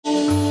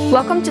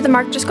Welcome to the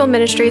Mark Driscoll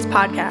Ministries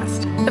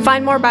podcast. To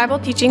find more Bible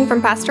teaching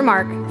from Pastor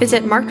Mark,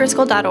 visit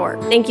markdriscoll.org.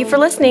 Thank you for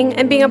listening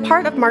and being a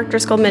part of Mark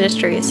Driscoll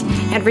Ministries.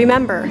 And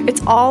remember,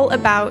 it's all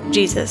about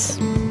Jesus.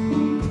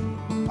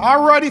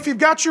 All right, if you've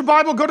got your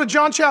Bible, go to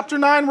John chapter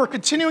 9. We're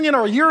continuing in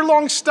our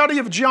year-long study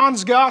of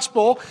John's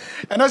Gospel.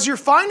 And as you're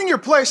finding your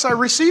place, I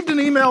received an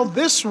email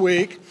this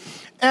week.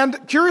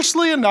 And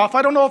curiously enough,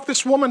 I don't know if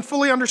this woman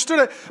fully understood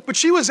it, but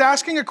she was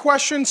asking a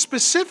question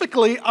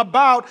specifically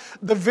about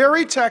the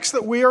very text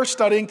that we are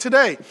studying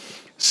today.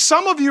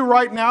 Some of you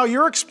right now,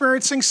 you're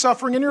experiencing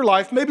suffering in your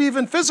life, maybe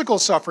even physical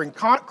suffering,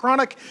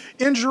 chronic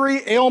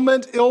injury,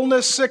 ailment,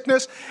 illness,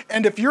 sickness.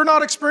 And if you're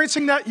not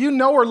experiencing that, you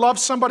know or love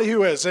somebody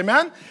who is,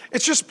 amen?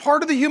 It's just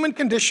part of the human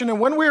condition. And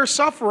when we are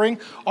suffering,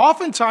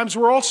 oftentimes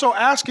we're also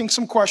asking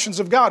some questions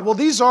of God. Well,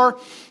 these are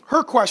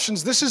her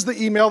questions. This is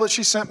the email that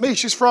she sent me.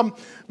 She's from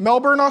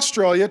Melbourne,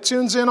 Australia,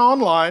 tunes in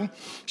online.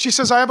 She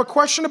says, I have a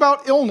question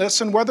about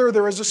illness and whether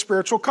there is a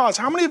spiritual cause.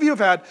 How many of you have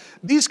had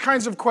these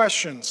kinds of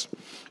questions?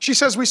 She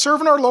says, we serve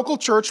in our local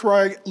church where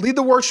I lead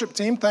the worship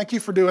team. Thank you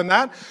for doing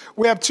that.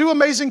 We have two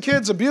amazing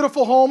kids, a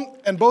beautiful home,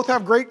 and both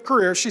have great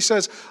careers. She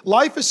says,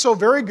 life is so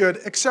very good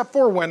except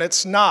for when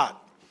it's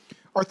not.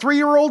 Our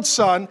 3-year-old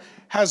son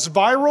has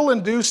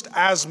viral-induced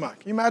asthma.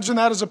 Can you imagine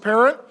that as a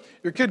parent?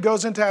 Your kid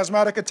goes into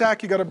asthmatic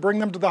attack. You got to bring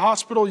them to the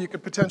hospital. You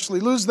could potentially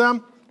lose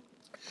them.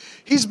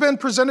 He's been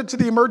presented to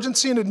the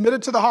emergency and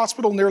admitted to the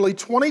hospital nearly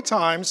 20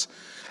 times.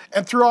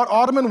 And throughout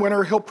autumn and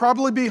winter, he'll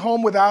probably be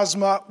home with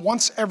asthma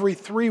once every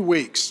 3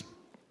 weeks.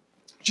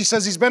 She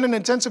says he's been in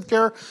intensive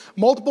care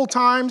multiple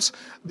times.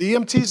 The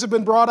EMTs have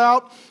been brought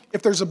out.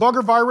 If there's a bug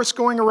or virus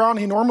going around,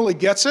 he normally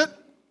gets it.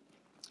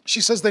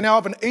 She says they now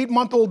have an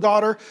 8-month-old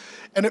daughter,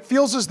 and it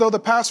feels as though the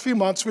past few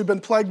months we've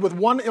been plagued with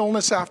one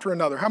illness after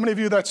another. How many of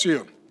you that's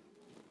you?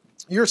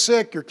 You're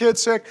sick, your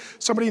kid's sick,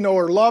 somebody you know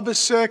or love is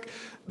sick.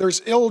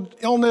 There's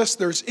illness,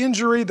 there's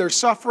injury, there's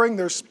suffering,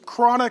 there's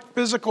chronic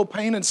physical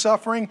pain and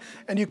suffering,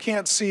 and you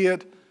can't see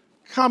it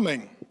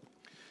coming.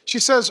 She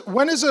says,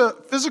 when is a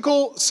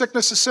physical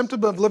sickness a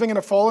symptom of living in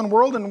a fallen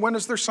world, and when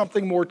is there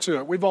something more to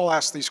it? We've all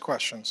asked these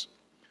questions.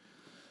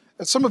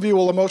 And some of you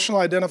will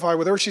emotionally identify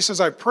with her. She says,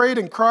 I prayed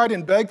and cried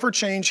and begged for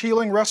change,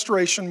 healing,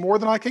 restoration, more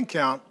than I can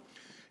count.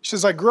 She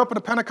says, I grew up in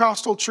a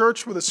Pentecostal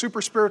church with a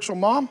super spiritual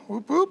mom.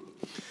 Whoop, whoop.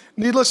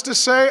 Needless to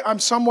say, I'm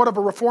somewhat of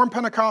a Reformed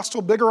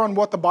Pentecostal, bigger on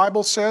what the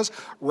Bible says,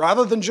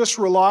 rather than just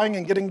relying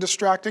and getting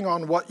distracting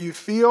on what you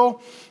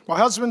feel. My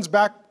husband's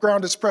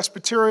background is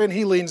Presbyterian.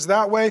 He leans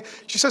that way.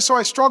 She says, so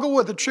I struggle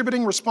with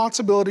attributing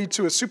responsibility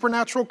to a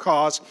supernatural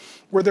cause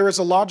where there is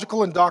a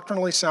logical and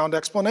doctrinally sound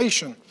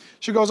explanation.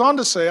 She goes on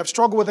to say, I've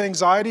struggled with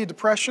anxiety,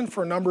 depression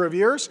for a number of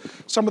years.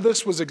 Some of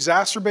this was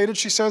exacerbated,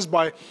 she says,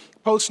 by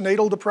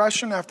postnatal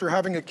depression after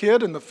having a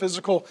kid and the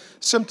physical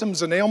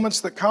symptoms and ailments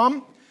that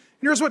come.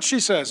 Here's what she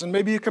says, and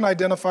maybe you can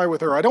identify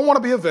with her. I don't want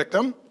to be a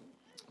victim,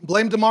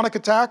 blame demonic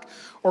attack,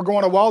 or go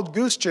on a wild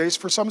goose chase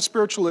for some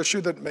spiritual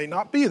issue that may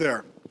not be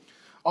there.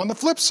 On the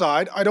flip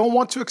side, I don't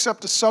want to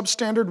accept a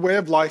substandard way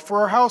of life for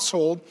our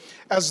household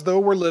as though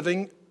we're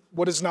living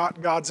what is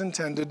not God's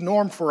intended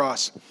norm for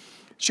us.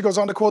 She goes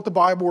on to quote the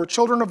Bible, we're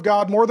children of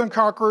God, more than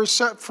conquerors,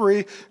 set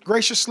free,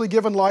 graciously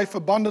given life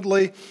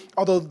abundantly.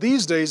 Although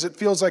these days it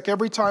feels like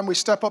every time we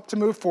step up to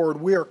move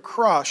forward, we are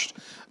crushed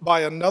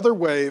by another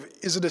wave.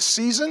 Is it a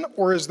season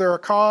or is there a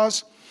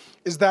cause?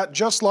 Is that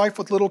just life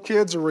with little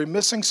kids or are we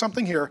missing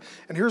something here?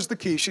 And here's the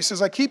key. She says,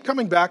 I keep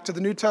coming back to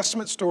the New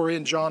Testament story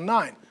in John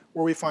 9,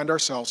 where we find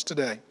ourselves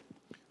today.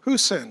 Who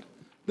sinned?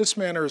 This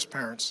man or his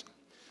parents?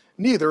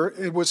 Neither.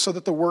 It was so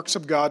that the works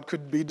of God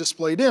could be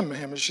displayed in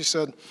him. As she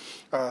said,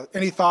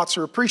 any thoughts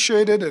are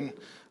appreciated, and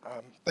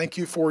thank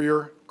you for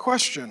your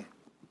question.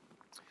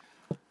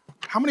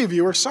 How many of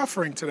you are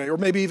suffering today, or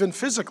maybe even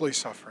physically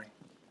suffering?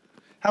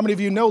 How many of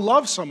you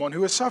love someone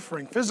who is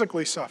suffering,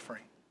 physically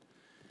suffering?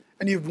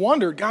 And you've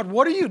wondered, God,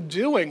 what are you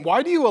doing?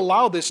 Why do you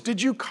allow this?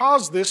 Did you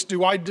cause this?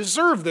 Do I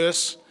deserve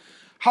this?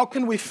 How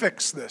can we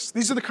fix this?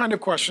 These are the kind of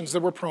questions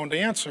that we're prone to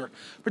answer,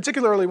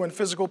 particularly when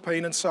physical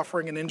pain and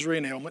suffering and injury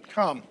and ailment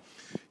come.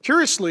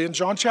 Curiously, in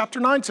John chapter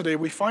 9 today,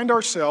 we find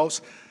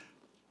ourselves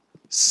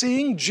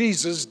seeing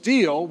Jesus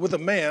deal with a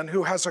man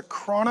who has a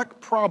chronic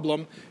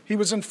problem. He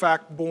was, in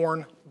fact,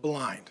 born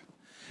blind.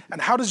 And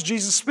how does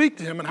Jesus speak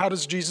to him, and how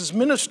does Jesus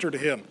minister to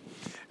him?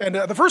 And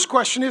the first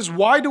question is,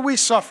 why do we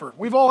suffer?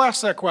 We've all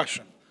asked that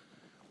question.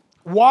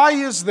 Why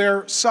is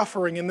there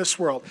suffering in this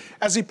world?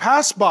 As he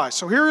passed by,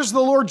 so here is the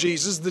Lord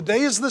Jesus, the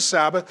day is the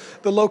Sabbath,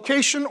 the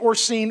location or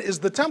scene is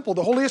the temple,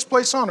 the holiest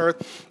place on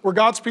earth where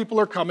God's people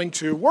are coming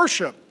to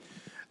worship.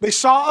 They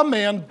saw a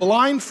man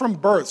blind from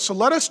birth. So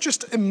let us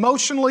just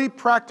emotionally,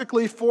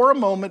 practically, for a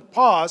moment,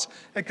 pause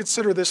and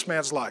consider this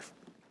man's life.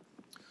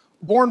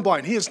 Born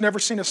blind. He has never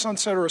seen a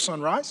sunset or a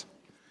sunrise.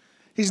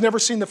 He's never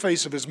seen the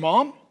face of his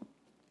mom.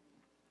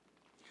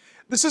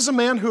 This is a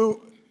man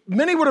who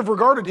many would have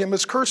regarded him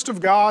as cursed of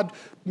God.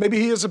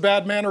 Maybe he is a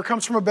bad man or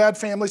comes from a bad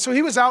family. So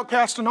he was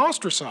outcast and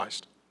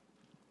ostracized.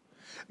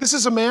 This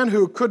is a man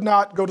who could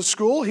not go to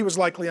school. He was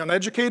likely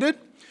uneducated.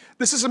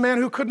 This is a man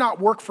who could not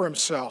work for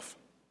himself.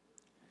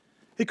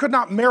 He could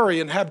not marry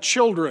and have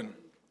children.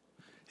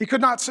 He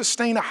could not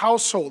sustain a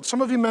household.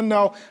 Some of you men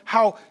know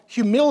how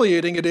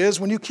humiliating it is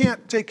when you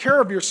can't take care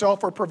of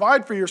yourself or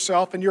provide for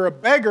yourself and you're a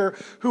beggar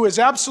who is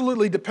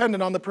absolutely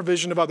dependent on the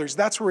provision of others.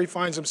 That's where he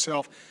finds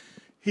himself.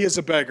 He is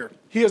a beggar.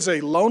 He is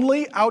a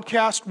lonely,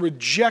 outcast,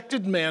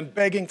 rejected man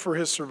begging for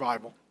his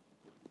survival.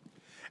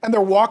 And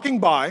they're walking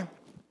by,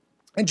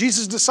 and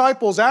Jesus'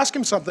 disciples ask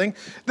him something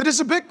that is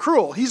a bit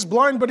cruel. He's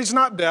blind, but he's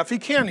not deaf. He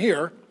can't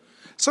hear.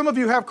 Some of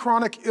you have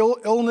chronic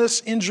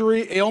illness,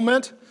 injury,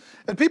 ailment.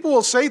 And people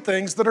will say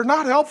things that are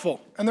not helpful,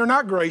 and they're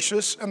not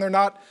gracious, and they're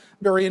not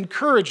very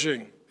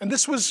encouraging. And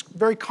this was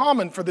very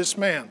common for this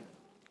man.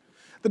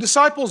 The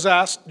disciples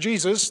asked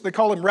Jesus, they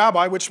call him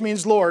Rabbi, which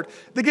means Lord.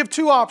 They give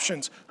two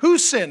options. Who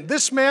sinned,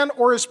 this man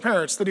or his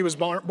parents, that he was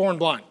born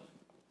blind?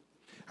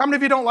 How many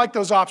of you don't like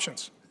those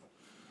options?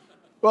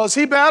 Well, is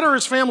he bad or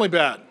is family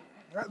bad?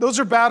 Those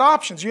are bad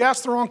options. You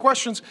ask the wrong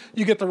questions,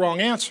 you get the wrong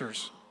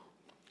answers.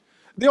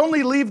 They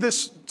only leave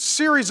this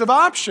series of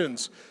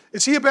options.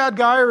 Is he a bad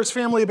guy or is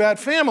family a bad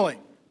family?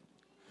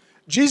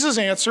 Jesus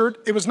answered,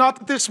 it was not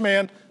that this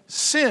man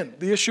sinned.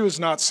 The issue is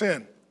not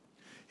sin.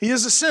 He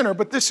is a sinner,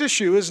 but this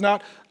issue is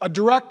not a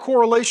direct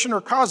correlation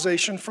or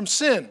causation from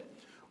sin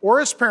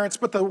or his parents,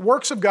 but the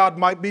works of God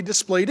might be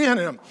displayed in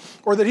him,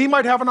 or that he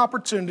might have an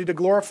opportunity to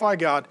glorify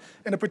God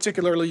in a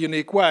particularly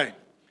unique way.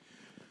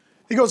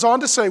 He goes on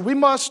to say, we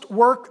must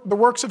work the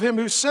works of him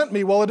who sent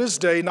me while it is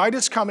day. Night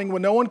is coming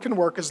when no one can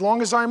work. As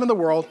long as I am in the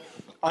world,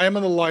 I am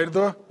in the light of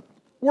the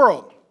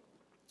world.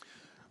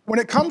 When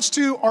it comes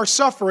to our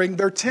suffering,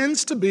 there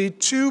tends to be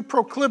two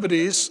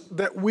proclivities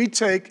that we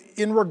take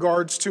in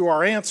regards to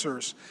our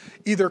answers,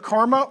 either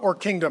karma or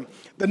kingdom.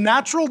 The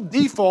natural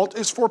default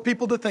is for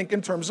people to think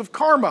in terms of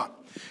karma.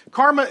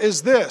 Karma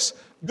is this: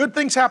 good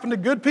things happen to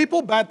good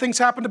people, bad things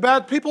happen to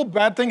bad people,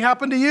 bad thing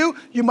happened to you,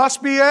 you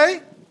must be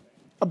a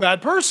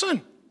bad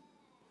person.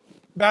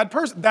 Bad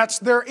person. That's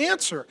their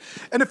answer.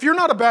 And if you're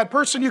not a bad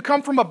person, you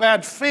come from a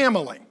bad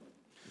family.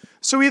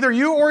 So either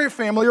you or your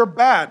family are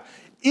bad.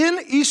 In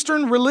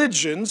Eastern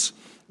religions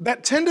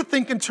that tend to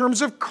think in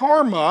terms of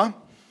karma,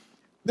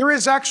 there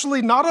is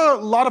actually not a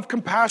lot of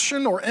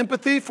compassion or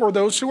empathy for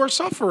those who are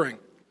suffering.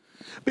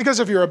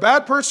 Because if you're a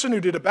bad person who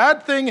did a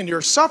bad thing and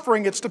you're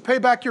suffering, it's to pay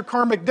back your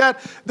karmic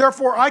debt.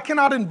 Therefore, I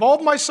cannot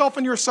involve myself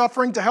in your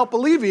suffering to help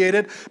alleviate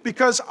it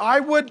because I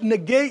would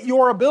negate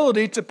your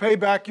ability to pay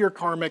back your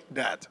karmic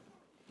debt.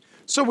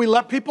 So we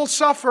let people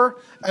suffer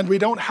and we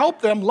don't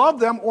help them, love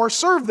them, or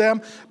serve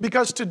them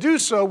because to do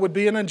so would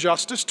be an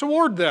injustice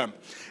toward them.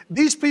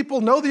 These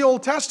people know the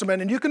Old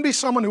Testament, and you can be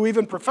someone who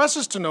even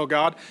professes to know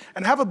God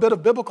and have a bit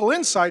of biblical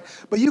insight,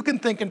 but you can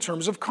think in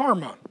terms of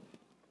karma.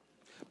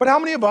 But how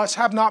many of us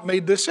have not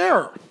made this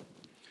error?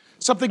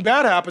 Something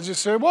bad happens, you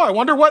say, well, I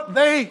wonder what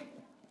they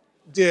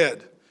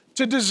did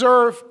to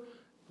deserve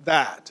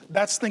that.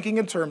 That's thinking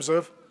in terms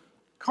of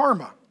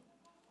karma.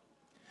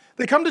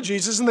 They come to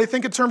Jesus and they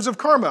think in terms of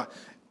karma.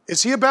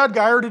 Is he a bad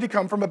guy or did he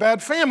come from a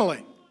bad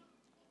family?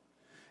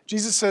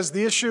 Jesus says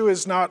the issue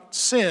is not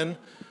sin,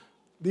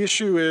 the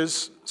issue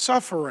is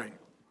suffering.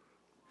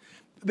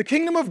 The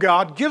kingdom of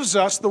God gives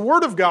us, the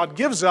word of God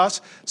gives us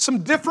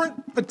some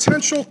different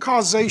potential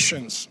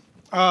causations.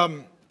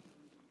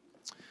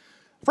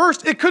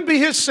 First, it could be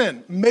his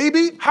sin.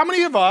 Maybe, how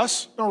many of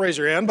us, don't raise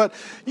your hand, but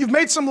you've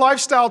made some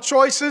lifestyle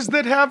choices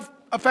that have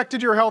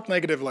affected your health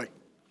negatively.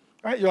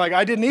 Right? You're like,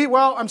 I didn't eat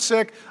well, I'm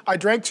sick, I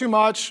drank too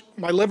much,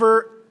 my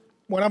liver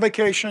went on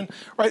vacation.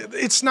 Right?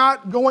 It's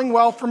not going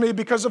well for me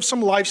because of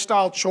some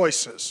lifestyle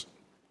choices.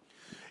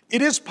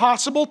 It is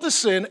possible to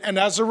sin and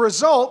as a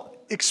result,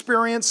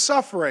 experience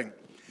suffering.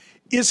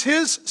 Is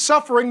his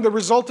suffering the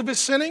result of his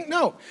sinning?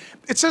 No.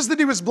 It says that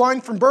he was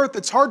blind from birth.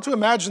 It's hard to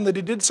imagine that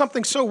he did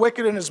something so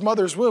wicked in his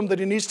mother's womb that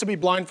he needs to be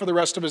blind for the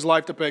rest of his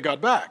life to pay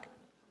God back.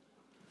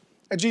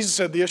 And Jesus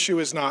said the issue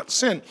is not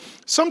sin.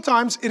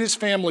 Sometimes it is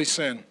family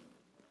sin.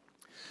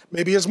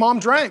 Maybe his mom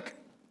drank,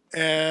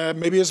 and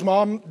maybe his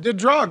mom did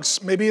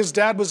drugs. Maybe his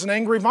dad was an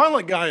angry,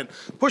 violent guy and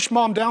pushed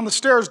mom down the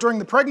stairs during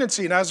the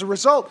pregnancy, and as a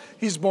result,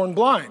 he's born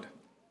blind.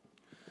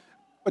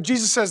 But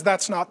Jesus says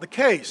that's not the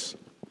case.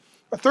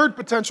 A third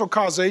potential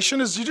causation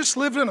is you just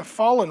live in a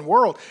fallen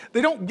world.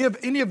 They don't give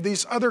any of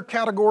these other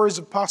categories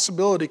of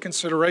possibility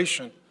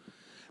consideration.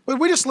 But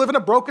we just live in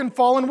a broken,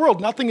 fallen world.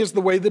 Nothing is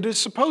the way that it is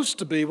supposed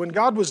to be. When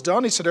God was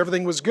done, he said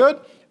everything was good,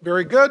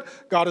 very good.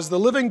 God is the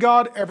living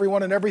God.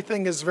 Everyone and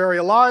everything is very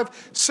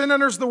alive. Sin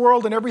enters the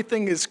world and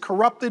everything is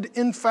corrupted,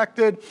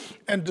 infected,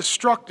 and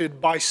destructed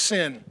by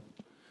sin.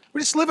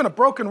 We just live in a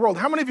broken world.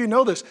 How many of you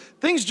know this?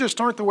 Things just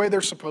aren't the way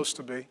they're supposed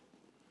to be.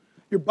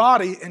 Your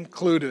body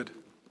included.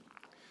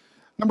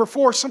 Number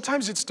 4,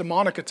 sometimes it's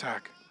demonic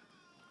attack.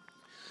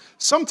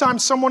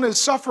 Sometimes someone is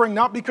suffering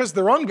not because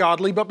they're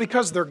ungodly, but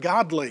because they're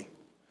godly.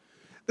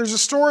 There's a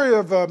story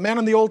of a man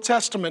in the Old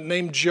Testament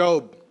named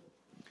Job.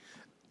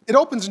 It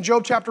opens in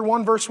Job chapter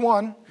 1, verse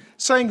 1,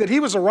 saying that he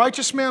was a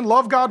righteous man,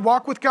 loved God,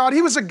 walked with God.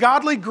 He was a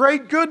godly,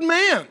 great, good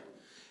man.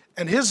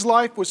 And his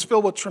life was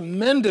filled with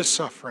tremendous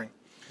suffering.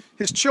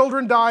 His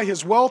children die,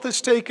 his wealth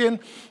is taken,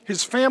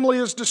 his family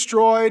is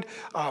destroyed,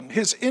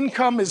 his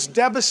income is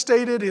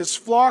devastated, his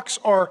flocks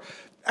are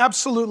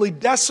absolutely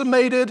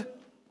decimated.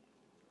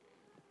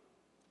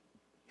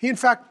 He, in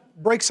fact,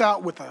 breaks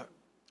out with a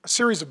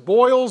series of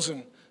boils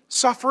and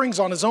sufferings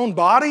on his own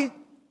body.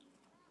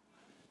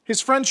 His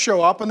friends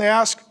show up and they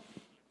ask,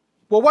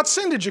 well, what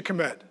sin did you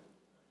commit?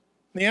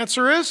 And the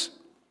answer is,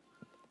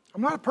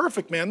 I'm not a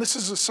perfect man. This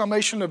is a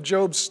summation of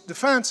Job's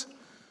defense.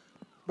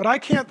 But I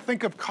can't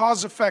think of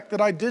cause-effect that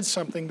I did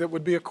something that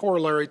would be a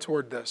corollary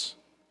toward this.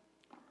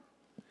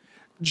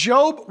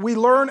 Job, we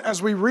learn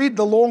as we read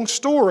the long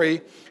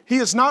story, he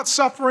is not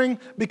suffering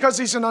because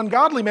he's an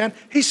ungodly man.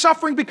 He's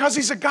suffering because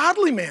he's a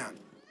godly man.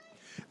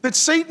 That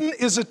Satan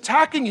is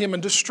attacking him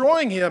and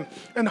destroying him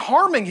and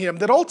harming him,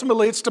 that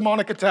ultimately it's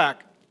demonic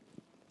attack.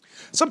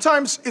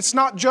 Sometimes it's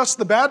not just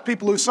the bad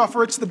people who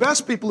suffer, it's the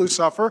best people who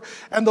suffer.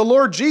 And the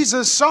Lord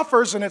Jesus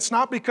suffers, and it's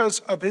not because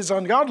of his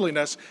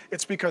ungodliness,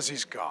 it's because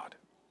he's God.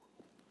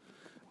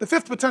 The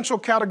fifth potential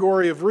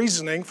category of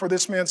reasoning for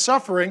this man's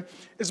suffering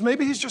is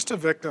maybe he's just a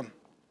victim.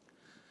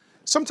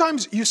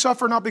 Sometimes you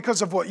suffer not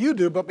because of what you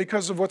do, but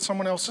because of what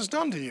someone else has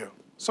done to you.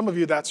 Some of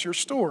you, that's your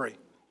story.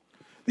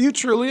 You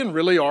truly and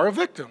really are a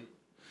victim.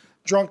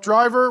 Drunk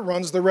driver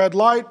runs the red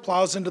light,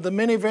 plows into the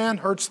minivan,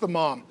 hurts the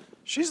mom.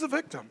 She's the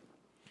victim.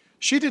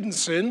 She didn't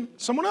sin,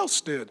 someone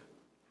else did.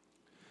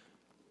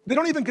 They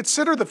don't even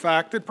consider the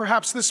fact that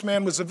perhaps this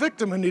man was a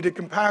victim who needed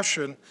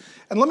compassion.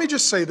 And let me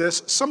just say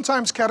this,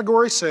 sometimes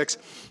category 6,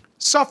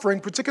 suffering,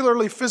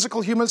 particularly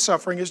physical human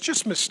suffering, is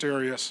just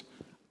mysterious.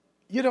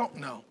 You don't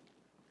know.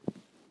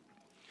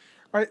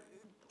 Right?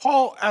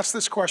 Paul asked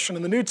this question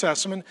in the New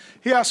Testament.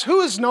 He asked,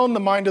 who has known the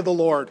mind of the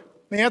Lord?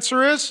 The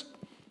answer is,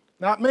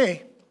 not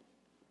me.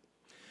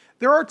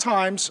 There are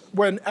times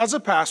when, as a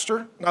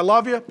pastor, and I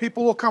love you,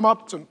 people will come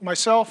up to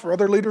myself or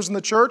other leaders in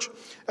the church,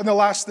 and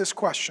they'll ask this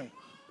question.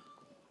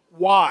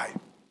 Why?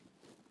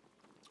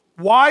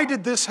 Why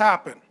did this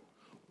happen?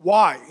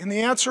 Why? And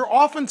the answer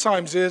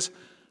oftentimes is,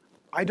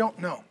 I don't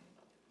know.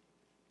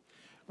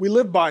 We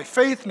live by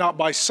faith, not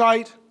by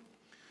sight.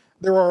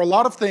 There are a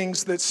lot of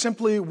things that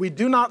simply we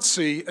do not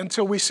see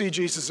until we see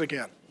Jesus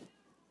again.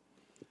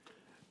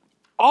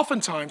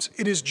 Oftentimes,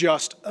 it is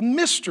just a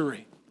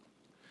mystery.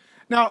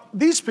 Now,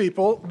 these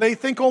people, they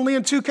think only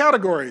in two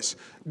categories.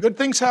 Good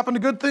things happen to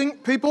good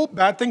people,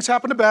 bad things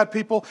happen to bad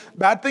people.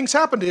 Bad things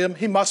happen to him,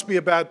 he must be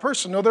a bad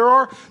person. No, there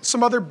are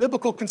some other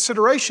biblical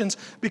considerations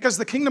because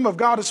the kingdom of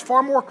God is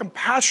far more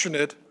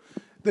compassionate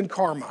than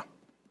karma.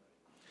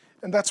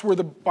 And that's where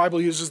the Bible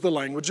uses the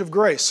language of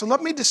grace. So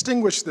let me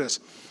distinguish this.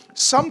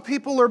 Some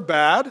people are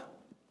bad,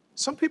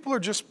 some people are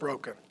just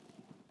broken.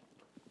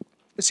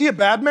 Is he a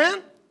bad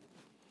man?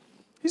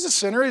 He's a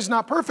sinner, he's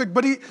not perfect,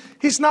 but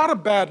he's not a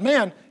bad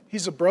man.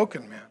 He's a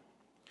broken man.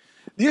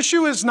 The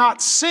issue is not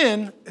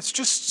sin, it's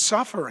just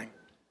suffering.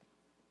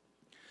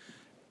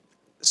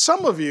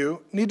 Some of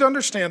you need to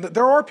understand that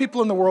there are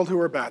people in the world who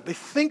are bad. They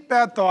think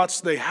bad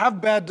thoughts, they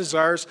have bad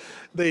desires,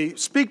 they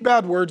speak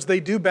bad words, they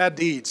do bad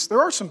deeds.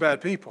 There are some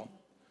bad people.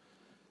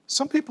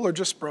 Some people are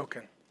just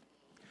broken.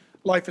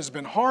 Life has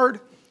been hard,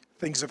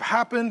 things have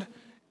happened,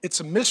 it's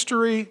a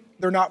mystery.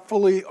 They're not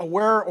fully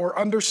aware or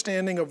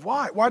understanding of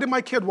why. Why did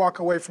my kid walk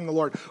away from the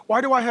Lord? Why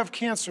do I have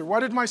cancer?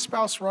 Why did my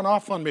spouse run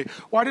off on me?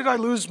 Why did I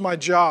lose my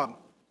job?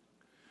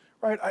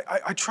 Right?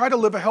 I try to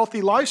live a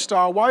healthy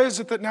lifestyle. Why is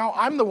it that now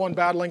I'm the one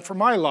battling for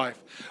my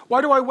life? Why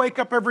do I wake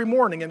up every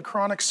morning in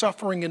chronic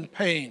suffering and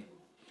pain?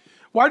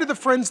 Why do the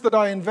friends that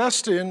I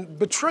invest in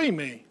betray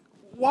me?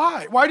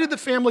 Why? Why did the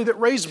family that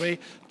raised me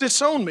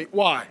disown me?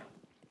 Why?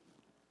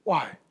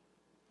 Why?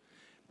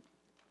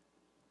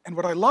 And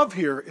what I love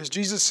here is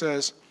Jesus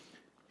says,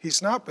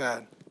 he's not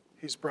bad,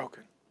 he's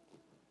broken.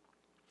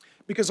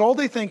 Because all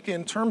they think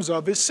in terms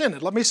of is sin.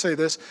 And let me say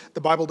this,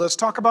 the Bible does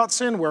talk about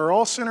sin. We're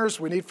all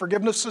sinners, we need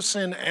forgiveness of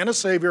sin and a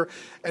Savior,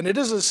 and it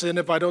is a sin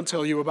if I don't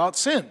tell you about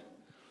sin.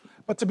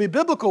 But to be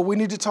biblical, we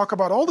need to talk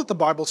about all that the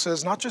Bible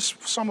says, not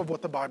just some of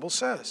what the Bible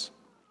says.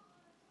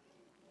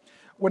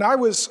 When I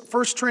was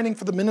first training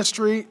for the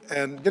ministry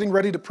and getting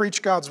ready to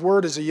preach God's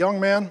Word as a young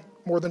man,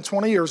 more than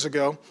 20 years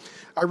ago,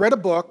 I read a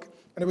book.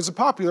 And it was a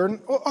popular and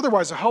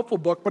otherwise a helpful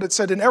book, but it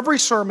said in every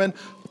sermon,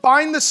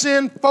 find the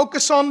sin,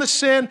 focus on the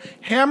sin,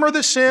 hammer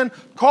the sin,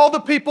 call the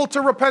people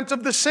to repent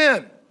of the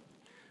sin.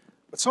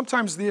 But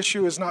sometimes the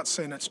issue is not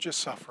sin, it's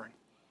just suffering.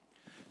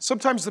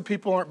 Sometimes the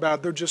people aren't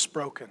bad, they're just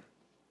broken.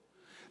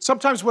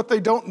 Sometimes what they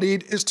don't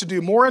need is to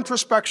do more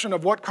introspection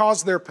of what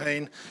caused their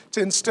pain,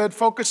 to instead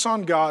focus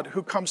on God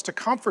who comes to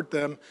comfort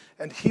them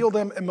and heal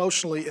them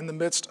emotionally in the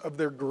midst of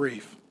their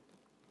grief.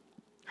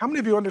 How many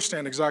of you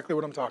understand exactly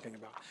what I'm talking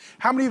about?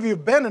 How many of you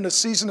have been in a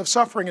season of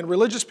suffering and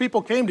religious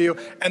people came to you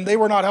and they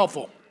were not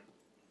helpful?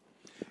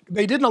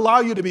 They didn't allow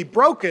you to be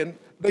broken,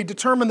 they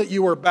determined that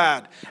you were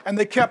bad. And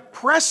they kept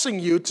pressing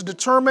you to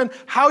determine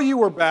how you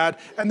were bad,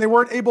 and they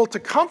weren't able to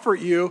comfort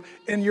you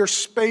in your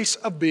space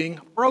of being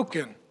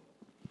broken.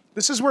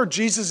 This is where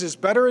Jesus is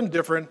better and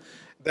different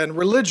than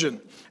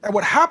religion. And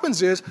what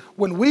happens is,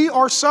 when we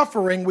are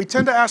suffering, we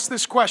tend to ask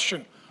this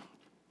question,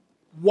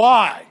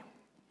 why?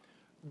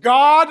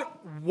 God,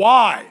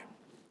 why?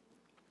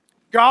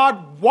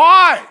 God,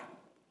 why?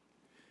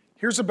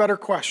 Here's a better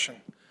question.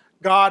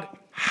 God,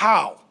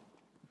 how?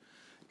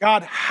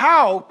 God,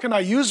 how can I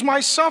use my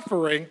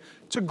suffering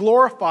to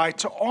glorify,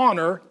 to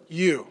honor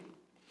you?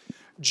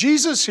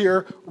 Jesus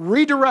here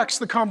redirects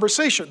the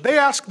conversation. They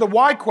ask the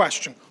why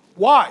question.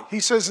 Why? He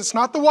says it's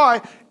not the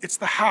why, it's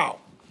the how.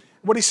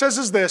 What he says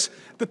is this,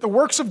 that the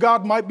works of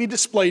God might be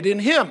displayed in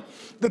him,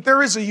 that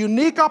there is a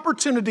unique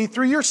opportunity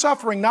through your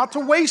suffering not to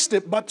waste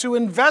it, but to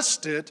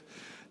invest it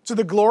to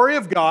the glory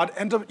of God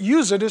and to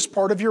use it as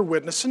part of your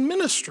witness and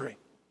ministry.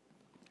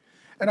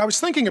 And I was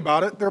thinking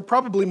about it. There are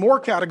probably more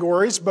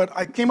categories, but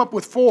I came up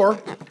with 4.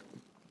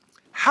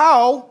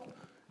 How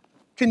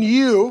can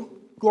you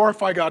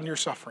glorify God in your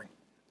suffering?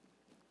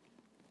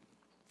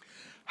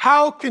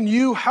 How can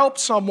you help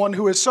someone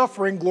who is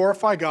suffering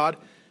glorify God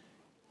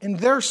in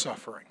their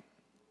suffering?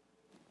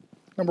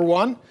 Number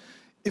 1,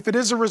 if it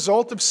is a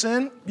result of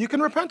sin, you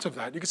can repent of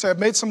that. You can say, I've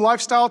made some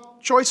lifestyle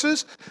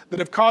choices that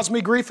have caused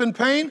me grief and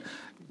pain.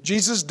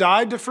 Jesus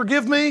died to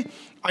forgive me.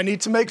 I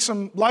need to make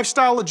some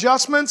lifestyle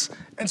adjustments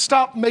and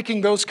stop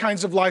making those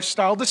kinds of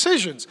lifestyle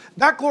decisions.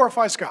 That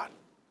glorifies God.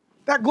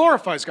 That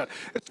glorifies God.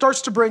 It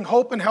starts to bring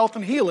hope and health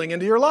and healing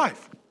into your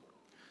life.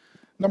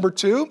 Number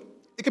 2,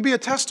 it could be a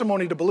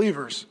testimony to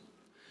believers.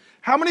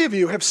 How many of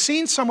you have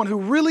seen someone who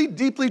really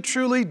deeply,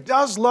 truly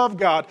does love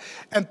God,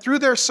 and through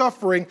their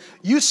suffering,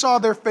 you saw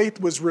their faith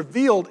was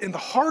revealed in the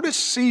hardest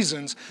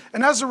seasons,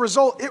 and as a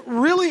result, it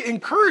really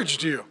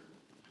encouraged you?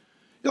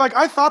 You're like,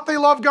 I thought they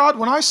loved God.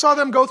 When I saw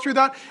them go through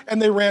that, and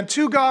they ran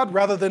to God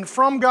rather than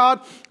from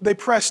God, they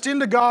pressed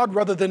into God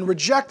rather than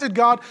rejected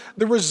God,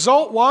 the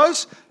result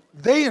was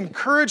they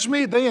encouraged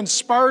me, they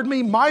inspired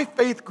me. My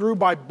faith grew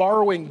by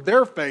borrowing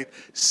their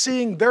faith,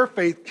 seeing their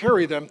faith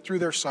carry them through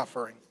their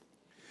suffering.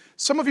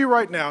 Some of you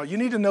right now, you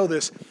need to know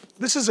this.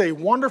 This is a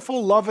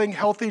wonderful, loving,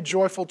 healthy,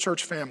 joyful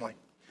church family.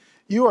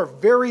 You are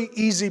very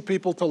easy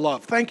people to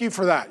love. Thank you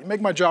for that. You make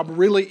my job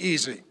really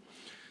easy.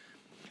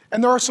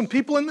 And there are some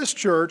people in this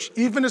church,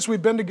 even as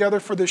we've been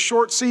together for this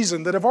short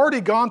season, that have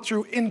already gone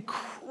through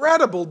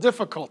incredible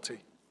difficulty.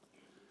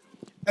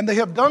 And they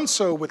have done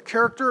so with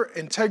character,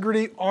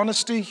 integrity,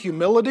 honesty,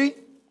 humility.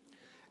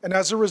 And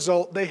as a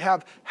result, they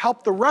have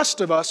helped the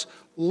rest of us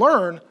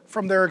learn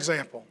from their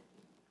example.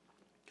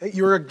 Okay?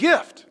 You're a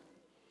gift.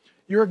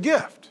 You're a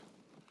gift.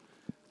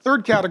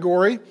 Third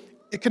category,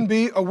 it can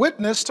be a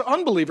witness to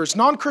unbelievers.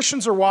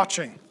 Non-Christians are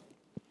watching.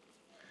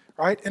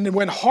 Right? And then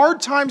when hard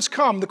times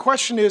come, the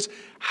question is,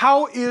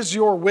 how is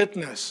your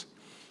witness?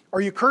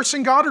 Are you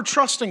cursing God or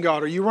trusting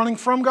God? Are you running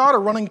from God or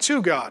running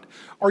to God?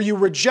 Are you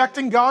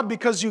rejecting God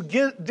because you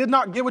did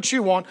not get what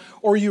you want?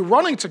 Or are you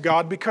running to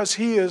God because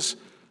He is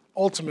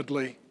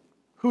ultimately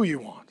who you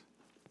want?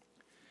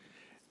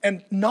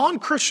 And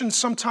non-Christians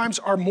sometimes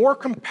are more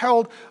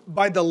compelled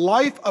by the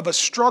life of a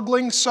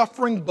struggling,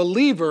 suffering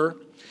believer,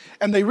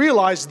 and they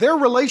realize their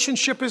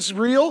relationship is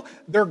real,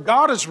 their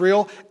God is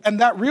real,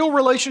 and that real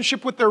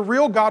relationship with their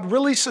real God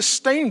really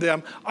sustained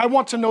them. I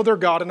want to know their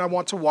God, and I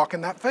want to walk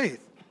in that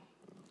faith.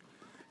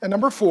 And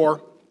number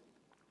 4,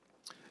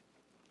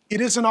 it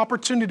is an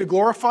opportunity to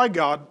glorify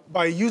God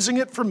by using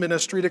it for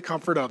ministry to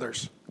comfort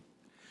others.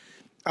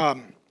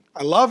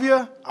 I love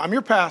you, I'm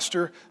your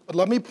pastor, but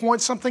let me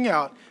point something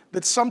out,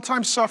 that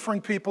sometimes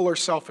suffering people are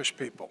selfish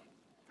people.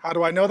 How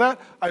do I know that?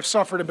 I've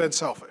suffered and been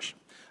selfish.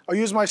 I'll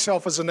use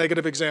myself as a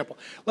negative example.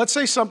 Let's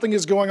say something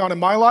is going on in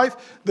my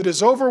life that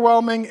is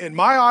overwhelming. In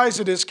my eyes,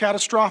 it is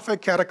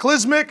catastrophic,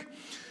 cataclysmic.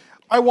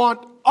 I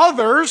want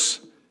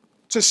others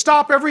to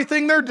stop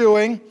everything they're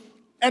doing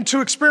and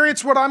to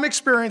experience what I'm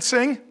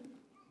experiencing.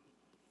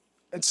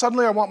 And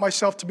suddenly I want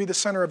myself to be the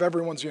center of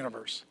everyone's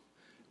universe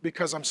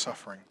because I'm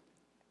suffering.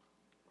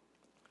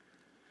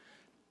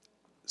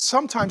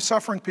 Sometimes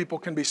suffering people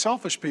can be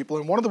selfish people,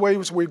 and one of the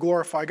ways we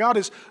glorify God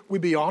is we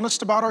be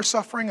honest about our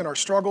suffering and our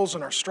struggles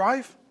and our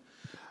strife,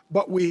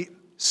 but we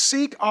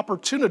seek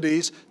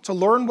opportunities to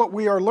learn what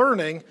we are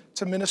learning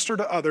to minister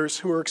to others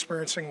who are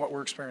experiencing what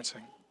we're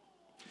experiencing.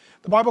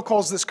 The Bible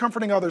calls this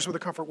comforting others with the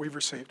comfort we've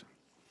received.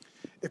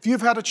 If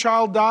you've had a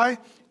child die,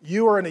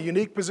 you are in a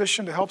unique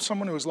position to help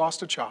someone who has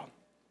lost a child.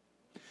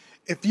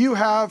 If you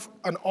have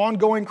an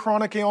ongoing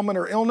chronic ailment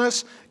or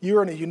illness,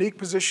 you're in a unique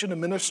position to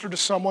minister to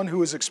someone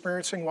who is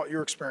experiencing what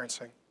you're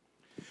experiencing.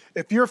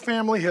 If your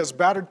family has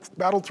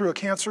battled through a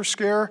cancer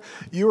scare,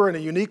 you are in a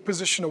unique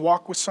position to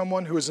walk with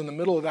someone who is in the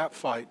middle of that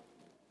fight.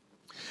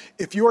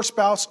 If your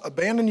spouse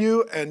abandoned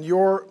you and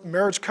your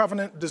marriage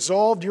covenant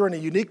dissolved, you're in a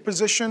unique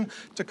position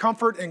to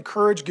comfort,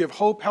 encourage, give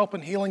hope, help,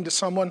 and healing to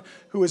someone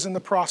who is in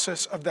the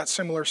process of that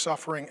similar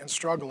suffering and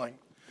struggling.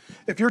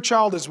 If your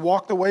child has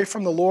walked away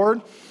from the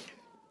Lord,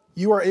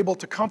 you are able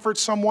to comfort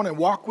someone and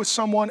walk with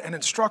someone and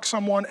instruct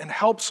someone and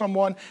help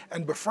someone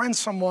and befriend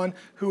someone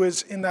who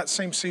is in that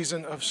same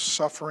season of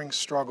suffering,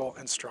 struggle,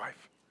 and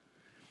strife.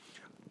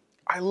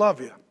 I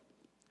love you.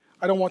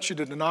 I don't want you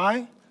to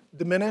deny,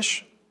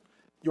 diminish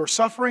your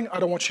suffering. I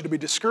don't want you to be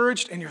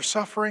discouraged in your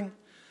suffering.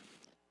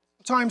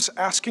 Sometimes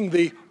asking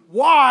the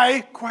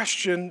why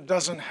question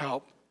doesn't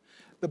help.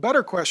 The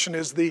better question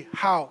is the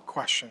how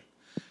question.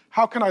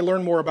 How can I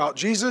learn more about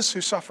Jesus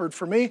who suffered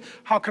for me?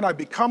 How can I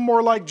become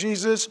more like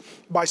Jesus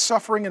by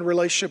suffering in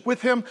relationship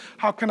with him?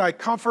 How can I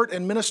comfort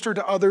and minister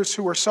to others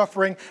who are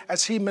suffering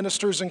as he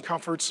ministers and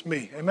comforts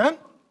me? Amen?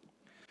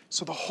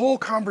 So the whole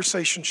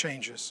conversation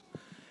changes.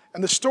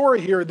 And the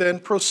story here then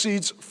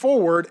proceeds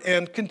forward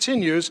and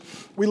continues.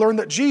 We learn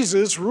that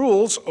Jesus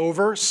rules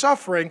over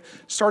suffering,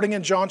 starting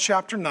in John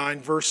chapter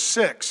 9, verse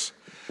 6.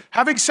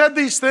 Having said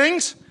these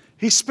things,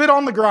 he spit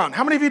on the ground.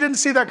 How many of you didn't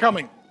see that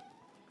coming?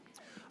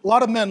 A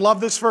lot of men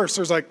love this verse.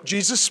 There's like,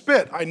 Jesus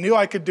spit. I knew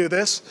I could do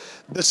this.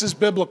 This is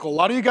biblical. A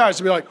lot of you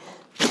guys will be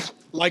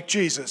like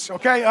Jesus.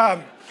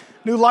 Okay,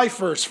 new life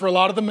verse for a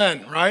lot of the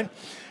men, right?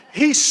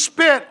 He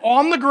spit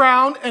on the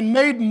ground and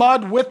made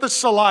mud with the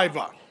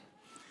saliva.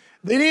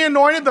 Then he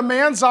anointed the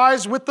man's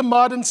eyes with the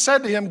mud and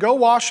said to him, go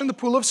wash in the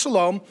pool of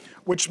Siloam,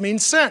 which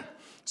means sent.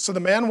 So the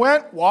man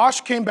went,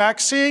 washed, came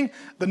back seeing.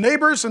 The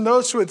neighbors and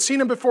those who had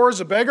seen him before as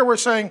a beggar were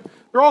saying,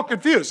 they're all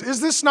confused.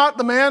 Is this not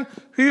the man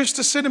who used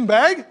to sit and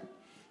beg?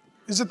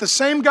 Is it the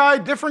same guy,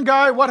 different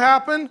guy? What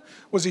happened?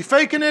 Was he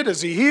faking it?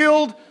 Is he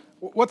healed?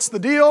 What's the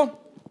deal?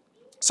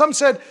 Some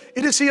said,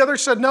 it is he.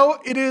 Others said, no,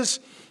 it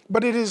is,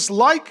 but it is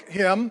like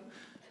him.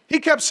 He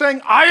kept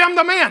saying, I am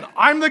the man.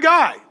 I'm the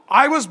guy.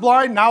 I was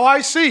blind, now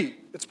I see.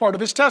 It's part of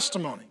his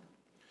testimony.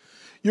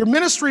 Your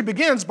ministry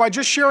begins by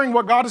just sharing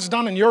what God has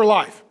done in your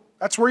life.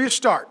 That's where you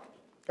start,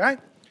 okay?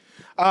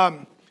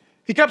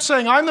 He kept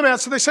saying, I'm the man.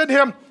 So they said to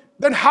him,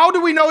 then how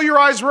do we know your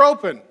eyes were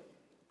open?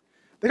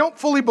 They don't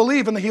fully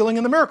believe in the healing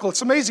and the miracle.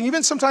 It's amazing.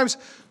 Even sometimes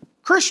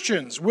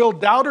Christians will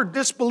doubt or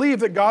disbelieve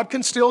that God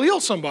can still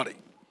heal somebody.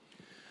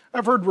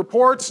 I've heard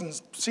reports and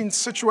seen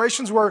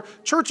situations where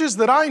churches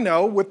that I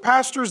know with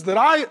pastors that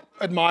I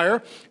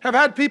admire have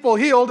had people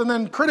healed, and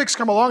then critics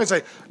come along and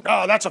say,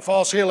 no, that's a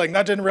false healing.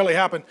 That didn't really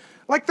happen.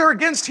 Like they're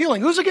against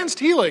healing. Who's against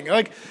healing?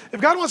 Like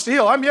if God wants to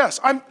heal,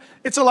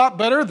 it's a lot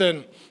better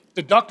than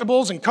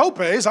deductibles and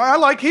copays. I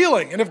like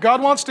healing. And if God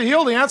wants to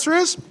heal, the answer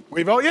is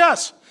we vote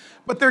yes.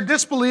 But they're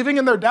disbelieving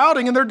and they're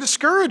doubting and they're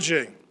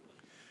discouraging.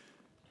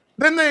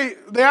 Then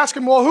they ask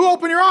him, well, who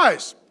opened your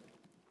eyes?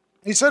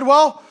 He said,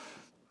 well,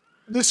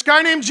 this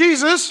guy named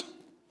Jesus,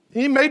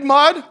 he made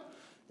mud,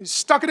 he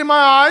stuck it in my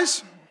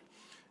eyes,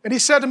 and he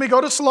said to me,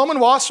 go to Siloam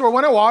and wash. So I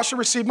went and washed and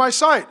received my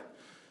sight.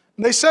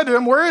 And they said to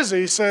him, where is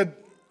he? He said,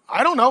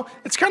 I don't know.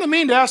 It's kind of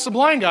mean to ask the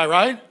blind guy,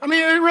 right? I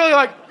mean,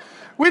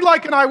 we'd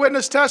like an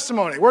eyewitness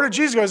testimony. Where did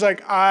Jesus go? He's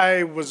like,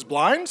 I was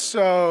blind,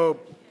 so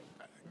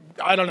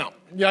I don't know.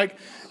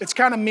 It's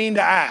kind of mean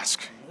to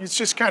ask. It's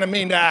just kind of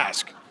mean to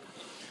ask.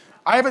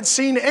 I haven't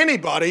seen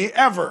anybody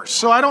ever,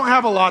 so I don't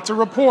have a lot to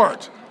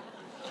report.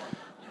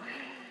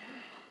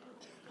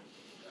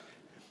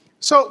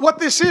 So what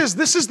this is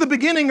the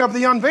beginning of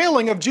the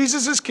unveiling of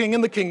Jesus as King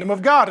in the kingdom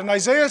of God. In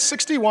Isaiah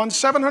 61,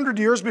 700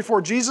 years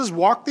before Jesus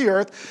walked the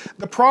earth,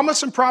 the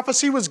promise and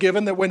prophecy was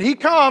given that when he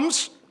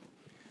comes,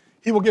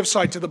 he will give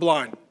sight to the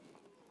blind.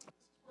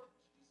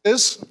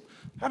 Is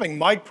having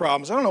mic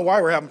problems. I don't know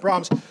why we're having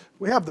problems.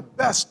 We have the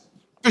best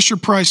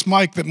Fisher-Price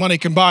mic that money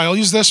can buy. I'll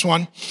use this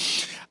one.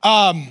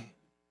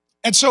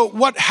 And so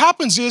what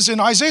happens is in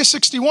Isaiah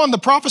 61, the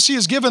prophecy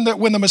is given that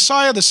when the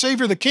Messiah, the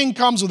Savior, the King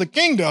comes with a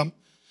kingdom,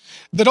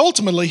 that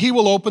ultimately he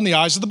will open the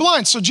eyes of the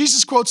blind. So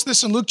Jesus quotes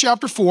this in Luke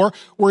chapter 4,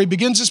 where he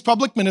begins his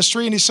public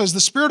ministry, and he says,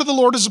 the Spirit of the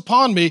Lord is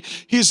upon me.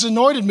 He has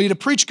anointed me to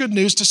preach good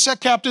news, to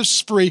set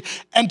captives free,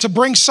 and to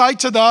bring sight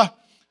to the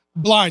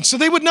blind. So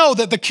they would know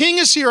that the King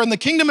is here and the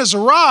kingdom has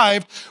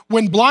arrived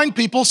when blind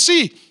people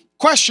see.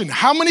 Question,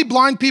 how many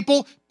blind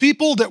people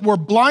that were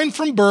blind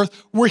from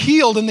birth, were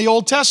healed in the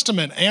Old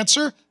Testament?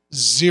 Answer,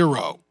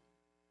 0.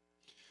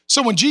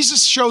 So when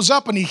Jesus shows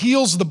up and he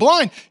heals the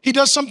blind, he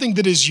does something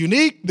that is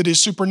unique, that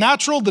is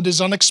supernatural, that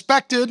is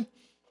unexpected.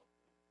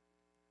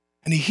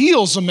 And he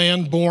heals a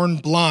man born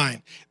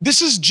blind.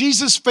 This is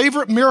Jesus'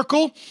 favorite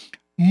miracle.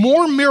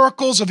 More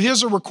miracles of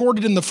his are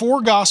recorded in the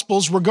 4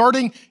 Gospels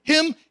regarding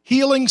him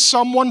healing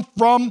someone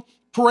from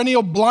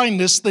perennial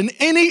blindness than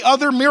any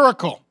other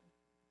miracle.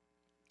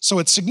 So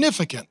it's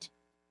significant.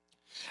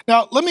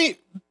 Now, let me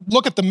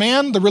look at the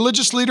man, the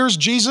religious leaders,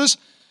 Jesus,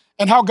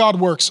 and how God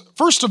works.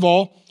 First of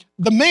all,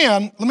 the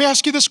man, let me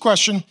ask you this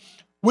question.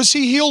 Was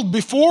he healed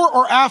before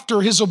or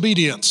after his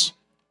obedience?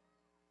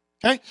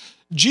 Okay.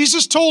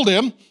 Jesus told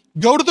him,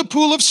 go to the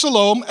pool of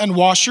Siloam and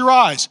wash your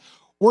eyes.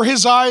 Were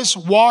his eyes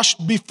washed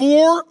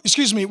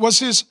was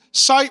his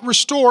sight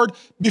restored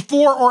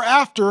before or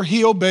after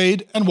he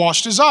obeyed and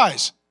washed his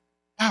eyes?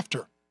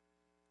 After.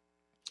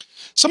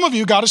 Some of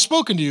you, God has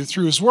spoken to you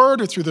through his word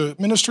or through the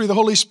ministry of the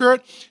Holy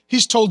Spirit.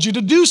 He's told you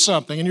to do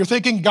something and you're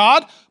thinking,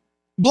 God,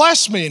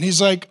 bless me. And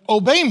he's like,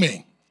 obey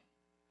me.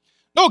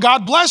 No,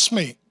 God bless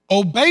me,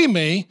 obey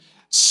me.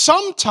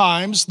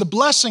 Sometimes the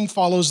blessing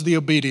follows the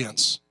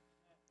obedience.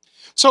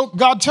 So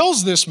God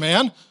tells this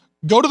man,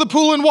 go to the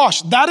pool and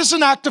wash. That is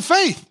an act of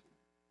faith.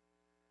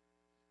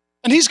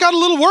 And he's got a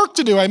little work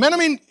to do, amen? I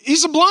mean,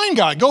 he's a blind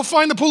guy. Go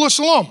find the pool of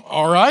Siloam.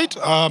 All right,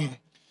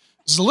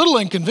 it's a little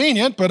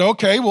inconvenient, but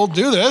okay, we'll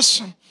do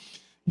this.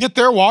 Get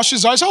there, wash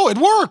his eyes. Oh, it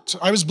worked.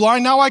 I was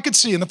blind, now I could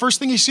see. And the first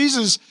thing he sees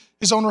is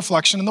his own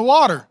reflection in the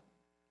water.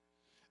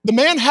 The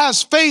man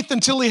has faith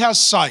until he has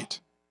sight.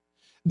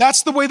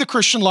 That's the way the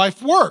Christian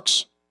life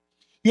works.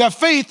 You have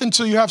faith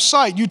until you have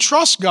sight. You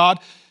trust God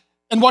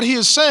and what he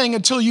is saying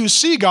until you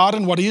see God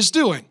and what he is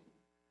doing.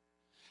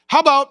 How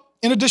about,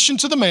 in addition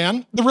to the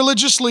man, the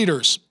religious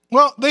leaders?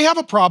 Well, they have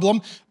a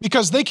problem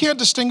because they can't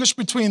distinguish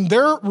between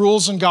their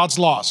rules and God's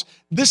laws.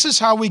 This is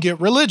how we get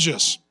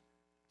religious.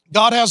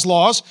 God has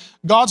laws.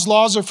 God's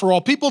laws are for all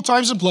people,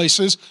 times, and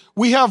places.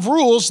 We have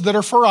rules that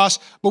are for us,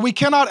 but we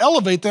cannot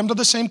elevate them to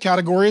the same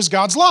category as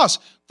God's laws.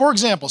 For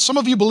example, some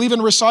of you believe in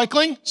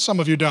recycling, some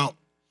of you don't.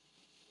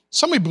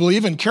 Some of you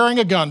believe in carrying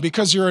a gun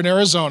because you're in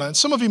Arizona, and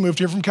some of you moved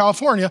here from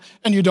California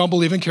and you don't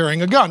believe in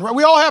carrying a gun. Right?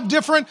 We all have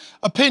different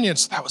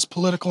opinions. That was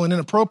political and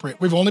inappropriate.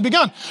 We've only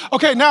begun.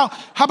 Okay, now,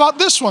 how about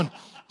this one?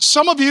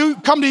 Some of you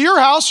come to your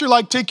house, you're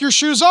like, take your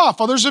shoes off.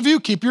 Others of you,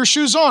 keep your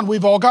shoes on.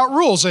 We've all got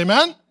rules,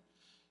 amen?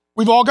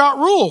 We've all got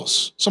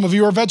rules. Some of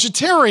you are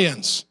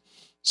vegetarians.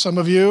 Some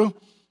of you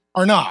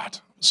are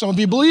not. Some of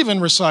you believe in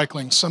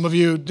recycling. Some of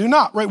you do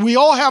not, right? We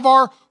all have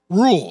our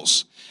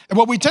rules. And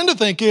what we tend to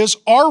think is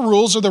our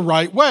rules are the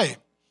right way.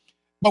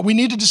 But we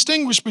need to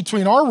distinguish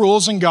between our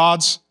rules and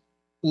God's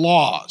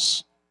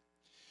laws.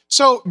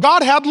 So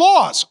God had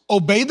laws.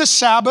 Obey the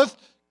Sabbath,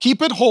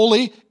 keep it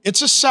holy.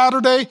 It's a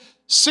Saturday.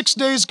 6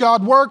 days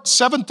God worked,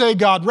 7th day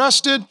God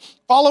rested.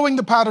 Following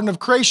the pattern of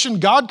creation,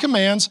 God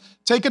commands,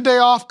 take a day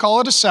off, call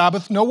it a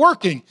Sabbath, no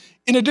working.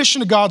 In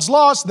addition to God's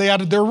laws, they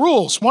added their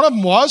rules. One of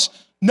them was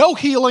no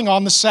healing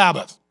on the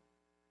Sabbath.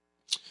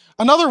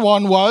 Another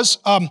one was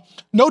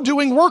no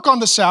doing work on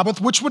the Sabbath,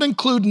 which would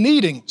include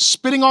kneading,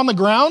 spitting on the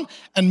ground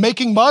and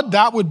making mud.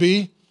 That would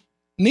be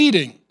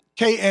kneading,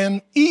 K-N-E-A-D-I-N-G,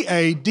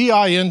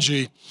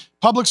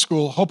 public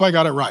school. Hope I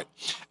got it right.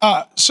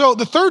 So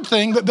the third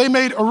thing that they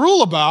made a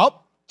rule about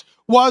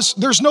was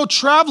there's no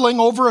traveling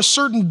over a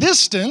certain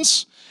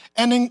distance,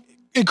 and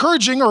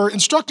encouraging or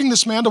instructing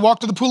this man to walk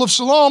to the pool of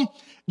Siloam.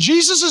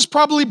 Jesus is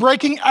probably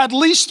breaking at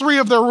least 3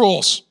 of their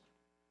rules.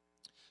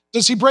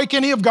 Does he break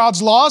any of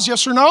God's laws,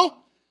 yes or no?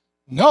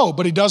 No,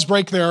 but he does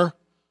break their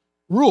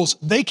rules.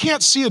 They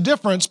can't see a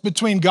difference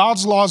between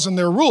God's laws and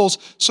their rules,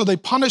 so they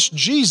punish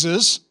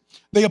Jesus.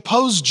 They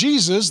oppose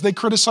Jesus. They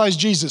criticize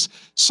Jesus.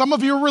 Some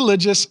of you are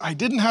religious. I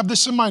didn't have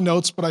this in my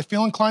notes, but I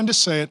feel inclined to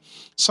say it.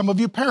 Some of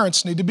you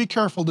parents need to be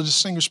careful to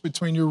distinguish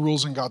between your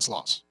rules and God's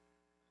laws.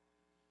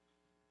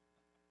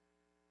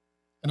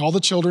 And all the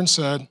children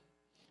said,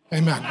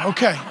 amen.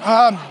 Okay.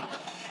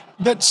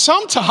 That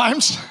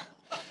sometimes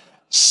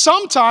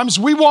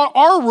we want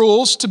our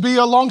rules to be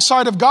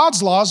alongside of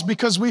God's laws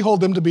because we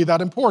hold them to be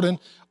that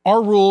important.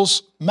 Our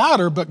rules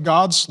matter, but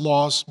God's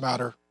laws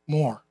matter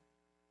more.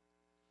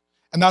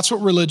 And that's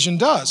what religion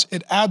does.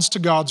 It adds to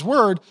God's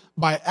word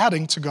by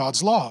adding to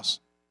God's laws.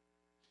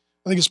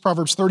 I think it's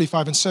Proverbs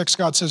 35:6.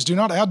 God says, do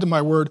not add to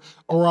my word,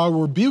 or I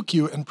will rebuke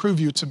you and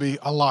prove you to be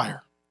a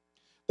liar.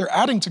 They're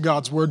adding to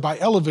God's word by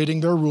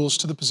elevating their rules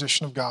to the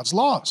position of God's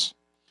laws.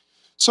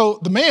 So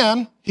the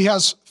man, he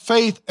has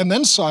faith and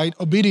then sight,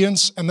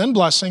 obedience and then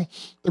blessing.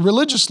 The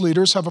religious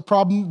leaders have a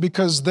problem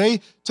because they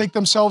take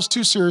themselves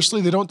too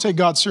seriously. They don't take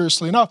God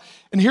seriously enough.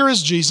 And here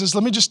is Jesus.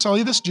 Let me just tell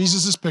you this.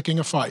 Jesus is picking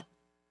a fight.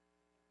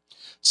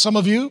 Some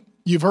of you,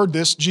 you've heard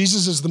this.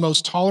 Jesus is the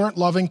most tolerant,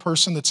 loving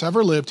person that's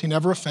ever lived. He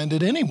never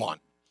offended anyone.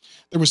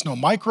 There was no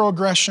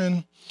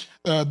microaggression.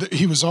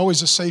 He was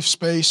always a safe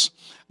space.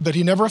 That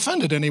he never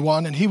offended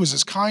anyone, and he was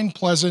as kind,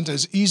 pleasant,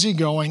 as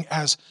easygoing,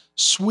 as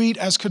sweet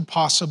as could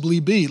possibly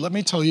be. Let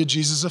me tell you,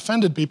 Jesus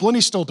offended people, and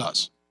he still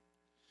does.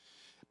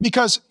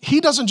 Because he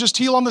doesn't just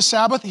heal on the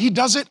Sabbath, he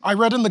does it, I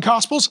read in the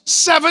Gospels,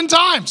 7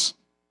 times.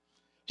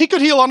 He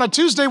could heal on a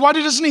Tuesday. Why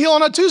doesn't he heal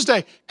on a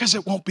Tuesday? Because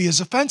it won't be as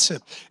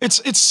offensive.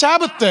 It's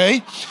Sabbath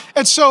day.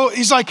 And so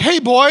he's like, hey,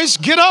 boys,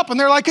 get up. And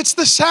they're like, it's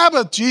the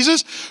Sabbath,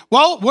 Jesus.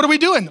 Well, what are we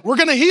doing? We're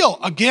going to heal.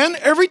 Again,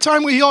 every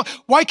time we heal.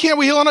 Why can't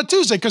we heal on a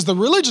Tuesday? Because the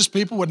religious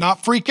people would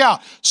not freak out.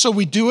 So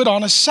we do it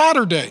on a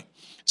Saturday.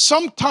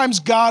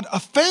 Sometimes God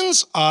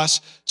offends us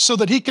so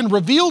that he can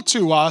reveal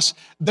to us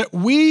that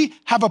we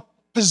have a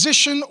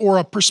position or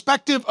a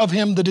perspective of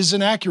him that is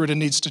inaccurate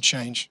and needs to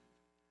change.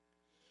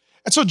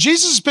 And so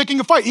Jesus is picking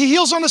a fight. He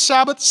heals on the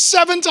Sabbath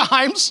 7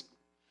 times,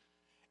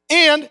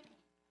 and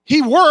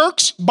he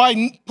works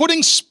by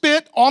putting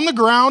spit on the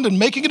ground and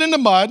making it into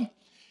mud.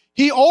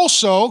 He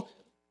also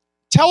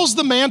tells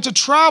the man to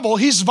travel.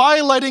 He's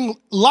violating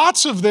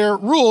lots of their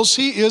rules.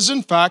 He is,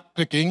 in fact,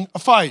 picking a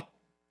fight.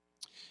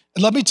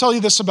 And let me tell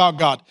you this about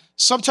God.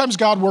 Sometimes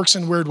God works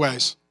in weird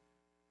ways.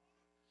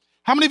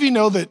 How many of you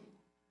know that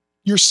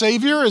your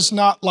Savior is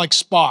not like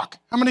Spock?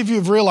 How many of you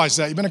have realized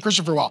that? You've been a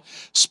Christian for a while.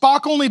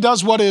 Spock only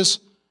does what is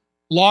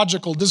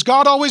logical. Does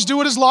God always do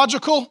what is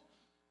logical?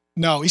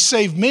 No, he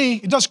saved me.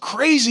 He does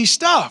crazy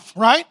stuff,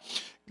 right?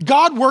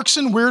 God works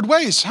in weird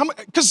ways.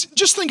 Because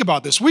just think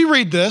about this. We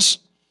read this.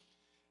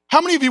 How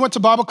many of you went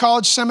to Bible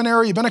college,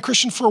 seminary? You've been a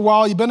Christian for a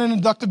while. You've been in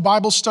inductive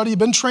Bible study. You've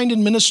been trained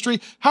in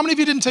ministry. How many of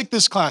you didn't take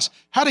this class?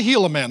 How to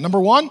heal a man. Number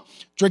 1,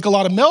 drink a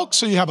lot of milk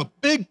so you have a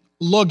big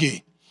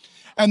loogie.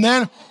 And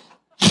then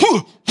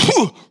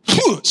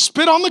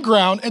spit on the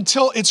ground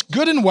until it's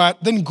good and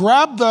wet, then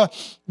grab the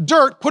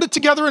dirt, put it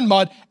together in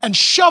mud, and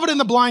shove it in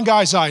the blind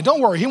guy's eye.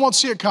 Don't worry, he won't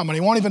see it coming.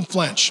 He won't even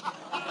flinch.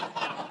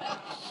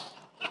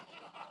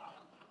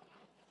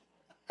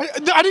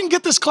 I didn't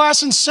get this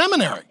class in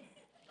seminary.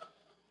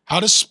 How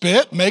to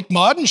spit, make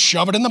mud, and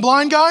shove it in the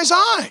blind guy's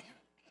eye.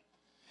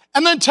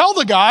 And then tell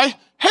the guy,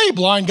 hey,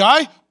 blind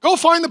guy, go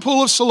find the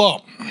pool of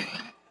Siloam.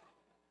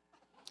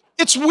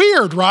 It's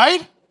weird,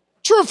 right?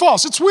 True or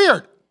false? It's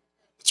weird.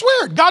 It's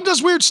weird. God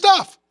does weird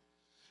stuff.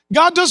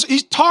 He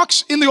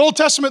talks in the Old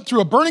Testament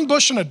through a burning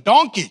bush and a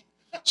donkey.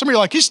 Some of you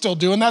are like, he's still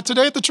doing that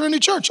today at the Trinity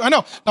Church. I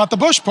know, not the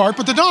bush part,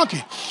 but the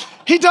donkey.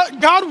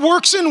 God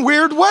works in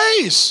weird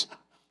ways.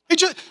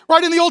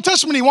 Right in the Old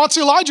Testament, he wants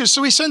Elijah,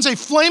 so he sends a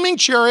flaming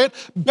chariot,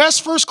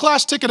 best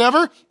first-class ticket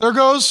ever. There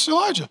goes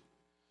Elijah.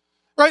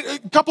 Right?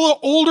 A couple of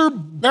older,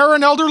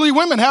 barren, elderly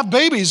women have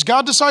babies.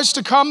 God decides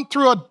to come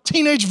through a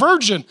teenage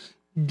virgin.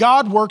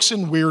 God works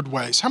in weird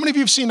ways. How many of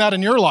you have seen that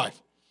in your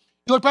life?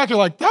 You look back, you're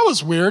like, that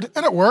was weird,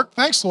 and it worked.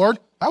 Thanks, Lord.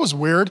 That was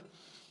weird.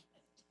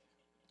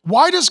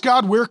 Why does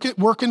God work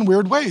in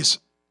weird ways?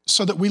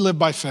 So that we live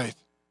by faith.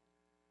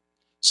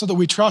 So that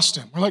we trust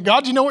him. We're like,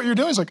 God, do you know what you're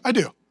doing? He's like, I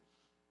do.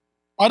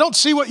 I don't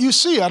see what you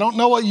see. I don't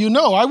know what you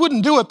know. I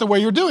wouldn't do it the way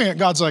you're doing it.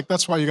 God's like,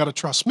 that's why you got to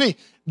trust me.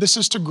 This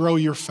is to grow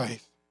your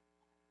faith.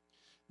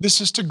 This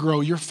is to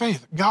grow your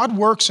faith. God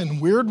works in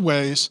weird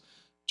ways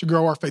to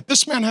grow our faith.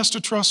 This man has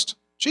to trust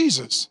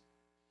Jesus.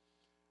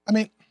 I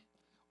mean,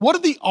 what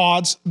are the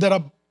odds that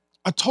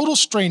a total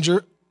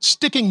stranger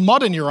sticking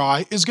mud in your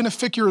eye is going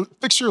to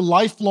fix your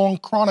lifelong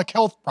chronic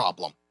health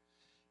problem?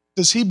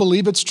 Does he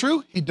believe it's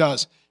true? He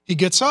does. He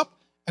gets up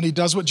and he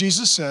does what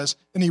Jesus says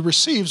and he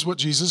receives what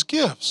Jesus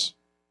gives.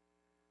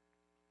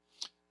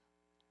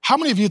 How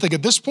many of you think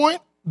at this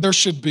point there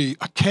should be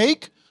a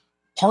cake,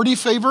 party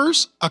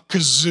favors, a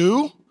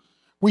kazoo?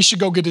 We should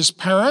go get his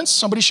parents.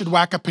 Somebody should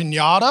whack a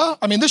piñata.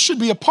 I mean, this should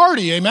be a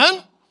party,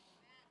 amen?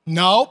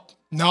 Nope.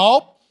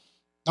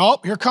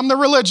 Here come the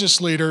religious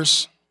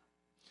leaders.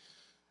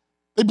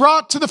 They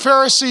brought to the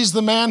Pharisees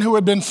the man who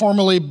had been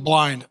formerly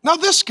blind. Now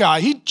this guy,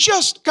 he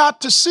just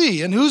got to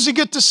see. And who's he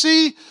get to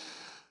see?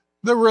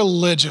 The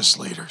religious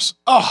leaders.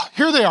 Oh,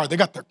 here they are. They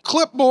got their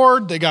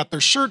clipboard. They got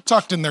their shirt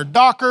tucked in their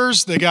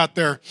dockers. They got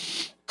their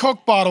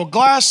Coke bottle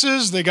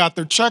glasses. They got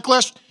their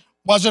checklist.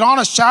 Was it on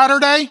a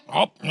Saturday?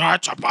 Oh,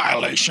 that's a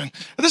violation.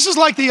 This is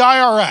like the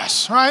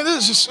IRS, right?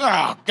 This is,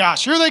 oh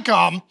gosh, here they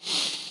come.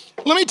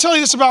 Let me tell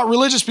you this about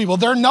religious people.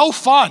 They're no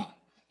fun.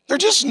 They're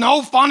just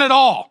no fun at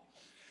all.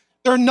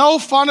 They're no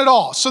fun at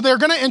all. So they're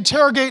going to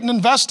interrogate and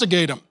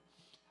investigate them.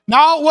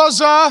 Now it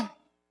was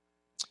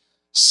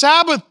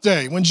Sabbath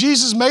day when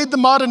Jesus made the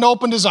mud and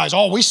opened his eyes.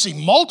 Oh, we see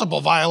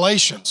multiple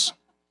violations.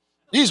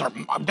 This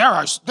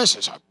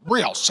is a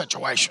real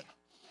situation.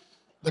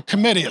 The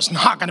committee is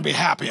not going to be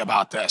happy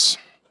about this.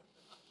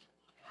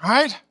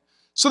 Right?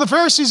 So the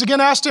Pharisees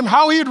again asked him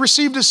how he had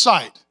received his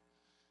sight.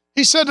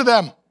 He said to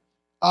them,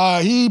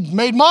 he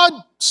made mud,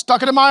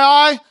 stuck it in my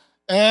eye,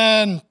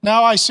 and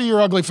now I see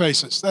your ugly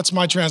faces. That's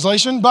my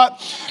translation.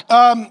 But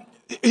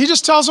he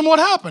just tells them what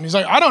happened. He's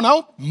like, I don't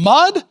know,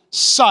 mud,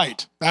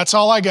 sight. That's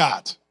all I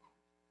got.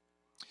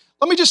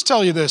 Let me just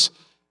tell you this.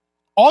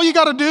 All you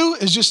got to do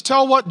is just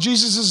tell what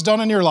Jesus has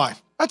done in your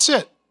life. That's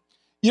it.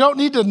 You don't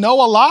need to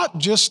know a lot.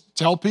 Just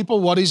tell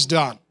people what he's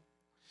done.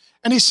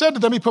 And he said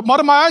to them, he put mud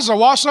in my eyes, I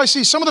washed and I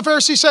see. Some of the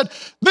Pharisees said,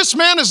 this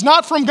man is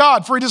not from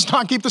God, for he does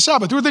not keep the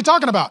Sabbath. Who are they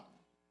talking about?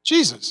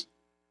 Jesus.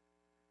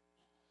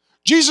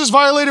 Jesus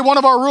violated one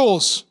of our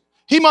rules.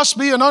 He must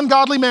be an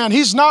ungodly man.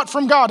 He's not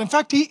from God. In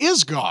fact, he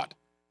is God.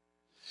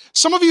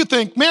 Some of you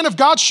think, man, if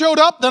God showed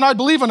up, then I'd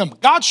believe in him.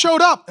 God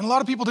showed up, and a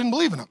lot of people didn't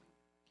believe in him.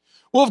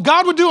 Well, if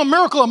God would do a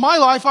miracle in my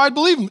life, I'd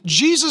believe him.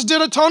 Jesus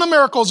did a ton of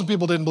miracles, and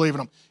people didn't believe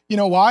in him. You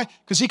know why?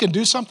 Because he can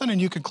do something,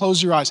 and you can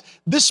close your eyes.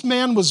 This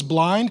man was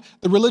blind.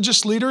 The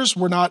religious leaders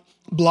were not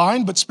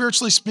blind, but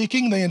spiritually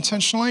speaking, they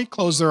intentionally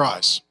closed their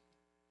eyes.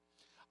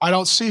 I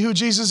don't see who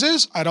Jesus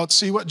is. I don't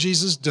see what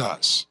Jesus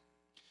does.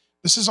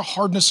 This is a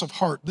hardness of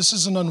heart. This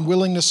is an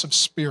unwillingness of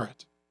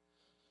spirit.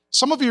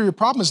 Some of you, your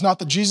problem is not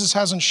that Jesus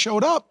hasn't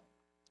showed up,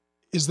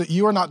 is that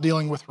you are not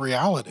dealing with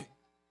reality.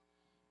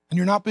 And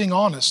you're not being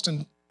honest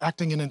and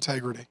acting in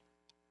integrity.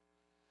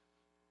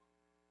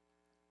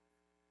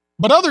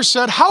 But others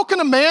said, how can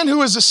a man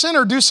who is a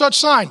sinner do such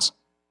signs?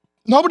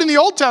 Nobody in the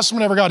Old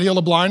Testament ever got healed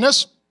of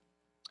blindness.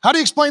 How do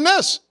you explain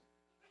this?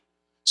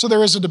 So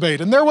there is a debate,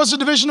 and there was a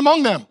division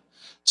among them.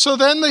 So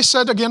then they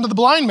said again to the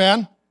blind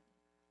man,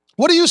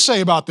 what do you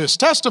say about this?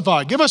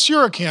 Testify, give us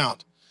your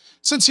account,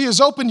 since he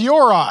has opened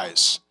your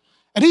eyes.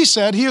 And he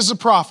said he is a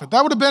prophet.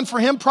 That would have been for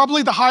him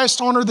probably the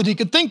highest honor that he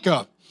could think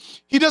of.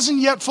 He doesn't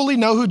yet fully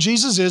know who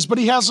Jesus is, but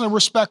he has a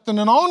respect and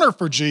an honor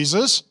for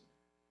Jesus.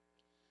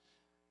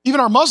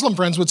 Even our Muslim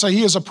friends would say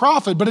he is a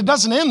prophet, but it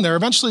doesn't end there.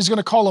 Eventually he's going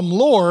to call him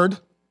Lord.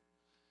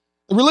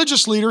 The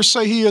religious leaders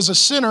say he is a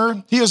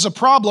sinner. He is a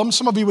problem.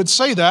 Some of you would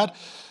say that.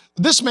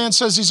 This man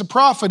says he's a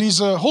prophet. He's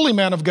a holy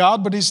man of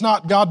God, but he's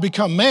not God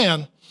become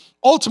man.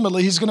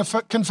 Ultimately, he's going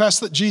to confess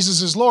that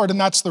Jesus is Lord, and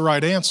that's the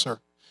right answer.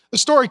 The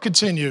story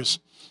continues.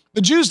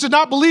 The Jews did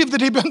not believe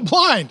that he'd been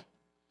blind.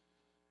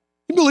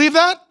 You believe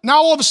that? Now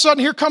all of a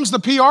sudden, here comes the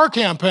PR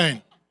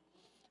campaign.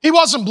 He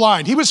wasn't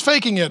blind. He was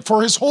faking it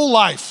for his whole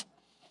life.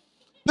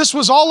 This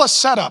was all a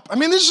setup. I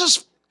mean,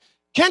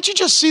 can't you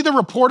just see the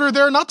reporter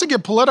there? Not to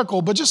get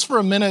political, but just for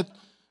a minute,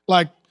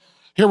 like,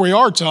 here we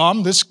are,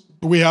 Tom.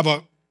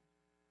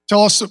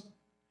 Tell us that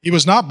he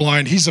was not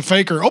blind. He's a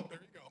faker. Oh, there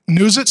you go.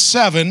 News at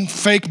 7,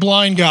 fake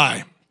blind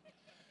guy.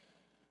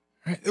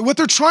 Right? What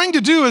they're trying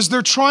to do is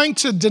they're trying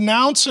to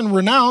denounce and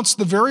renounce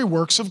the very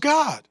works of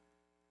God.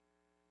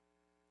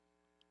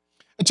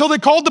 Until they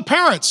called the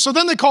parents. So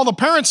then they call the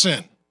parents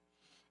in.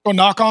 Go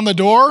knock on the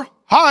door.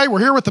 Hi, we're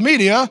here with the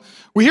media.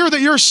 We hear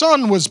that your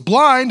son was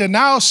blind and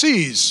now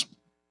sees.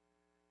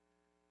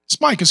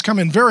 This mic has come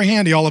in very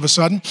handy all of a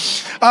sudden.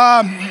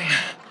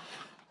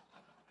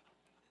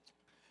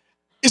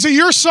 Is it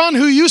your son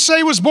who you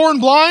say was born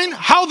blind?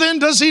 How then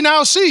does he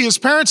now see? His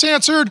parents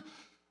answered,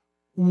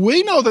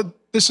 we know that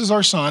this is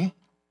our son.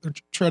 They're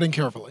treading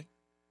carefully.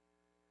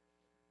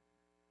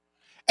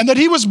 And that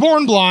he was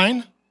born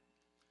blind,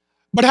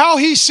 but how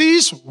he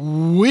sees,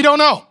 we don't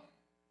know.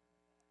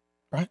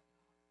 Right?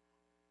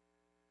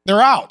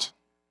 They're out.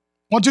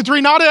 1, 2,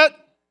 3, not it.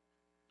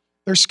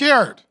 They're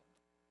scared.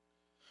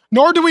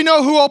 Nor do we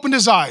know who opened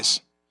his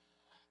eyes.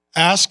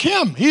 Ask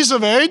him. He's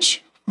of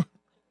age.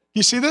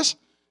 You see this?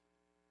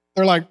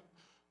 They're like,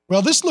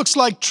 well, this looks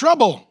like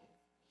trouble.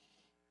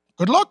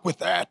 Good luck with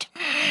that.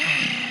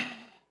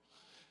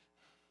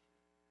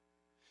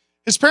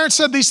 His parents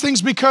said these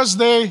things because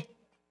they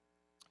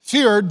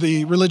feared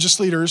the religious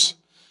leaders,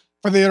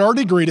 for they had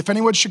already agreed if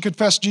anyone should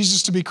confess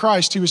Jesus to be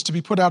Christ, he was to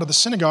be put out of the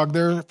synagogue.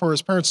 Therefore,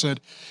 his parents said,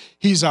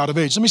 he's out of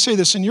age. Let me say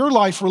this. In your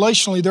life,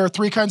 relationally, there are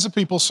 3 kinds of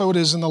people, so it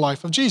is in the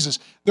life of Jesus.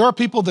 There are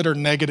people that are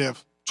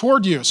negative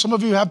toward you. Some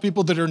of you have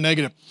people that are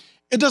negative.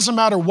 It doesn't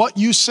matter what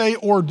you say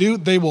or do.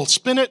 They will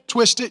spin it,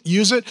 twist it,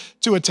 use it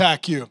to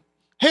attack you.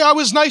 Hey, I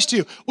was nice to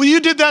you. Well, you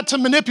did that to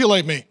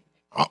manipulate me.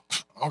 Oh,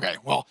 okay,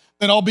 well,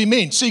 then I'll be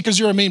mean. See, because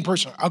you're a mean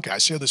person. Okay, I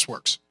see how this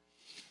works.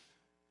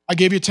 I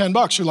gave you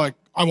 $10. You're like,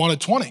 I wanted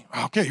 20.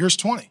 Okay, here's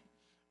 20.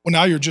 Well,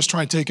 now you're just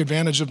trying to take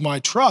advantage of my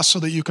trust so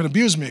that you can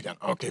abuse me again.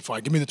 Okay,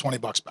 fine, give me the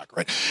 $20 back,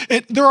 right?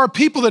 There are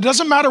people that it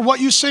doesn't matter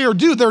what you say or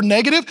do, they're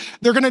negative.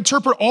 They're going to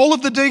interpret all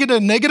of the data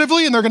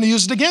negatively and they're going to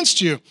use it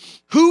against you.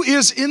 Who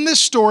is in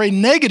this story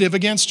negative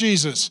against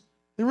Jesus?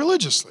 The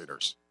religious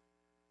leaders.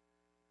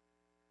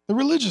 The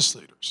religious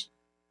leaders.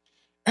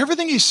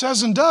 Everything he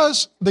says and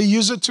does, they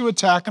use it to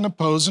attack and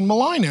oppose and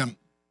malign him.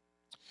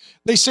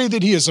 They say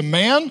that he is a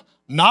man,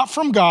 not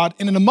from God,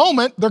 and in a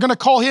moment, they're going to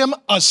call him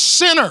a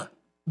sinner.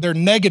 They're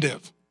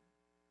negative.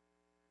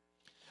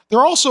 There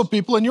are also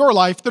people in your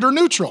life that are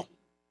neutral.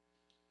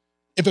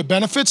 If it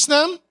benefits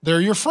them, they're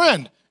your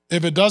friend.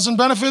 If it doesn't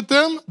benefit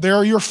them,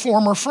 they're your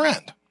former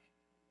friend.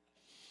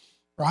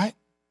 Right?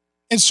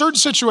 In certain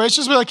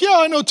situations, be like, yeah,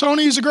 I know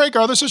Tony, he's a great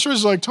guy. Other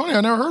situations, like, Tony,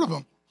 I never heard of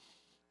him.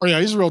 Or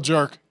yeah, he's a real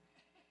jerk.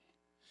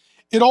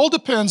 It all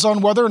depends on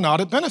whether or not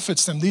it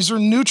benefits them. These are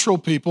neutral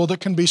people that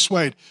can be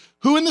swayed.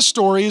 Who in the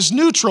story is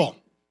neutral?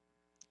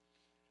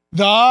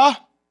 The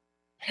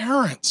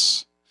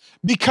parents.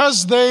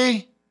 Because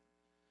they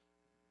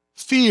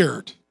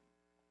feared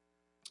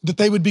that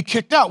they would be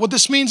kicked out. What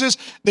this means is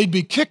they'd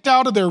be kicked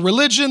out of their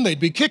religion, they'd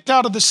be kicked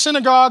out of the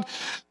synagogue.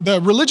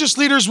 The religious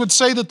leaders would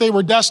say that they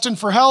were destined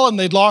for hell and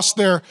they'd lost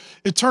their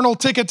eternal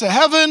ticket to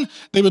heaven.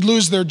 They would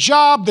lose their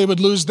job, they would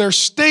lose their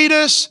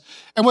status.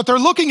 And what they're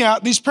looking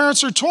at, these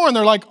parents are torn.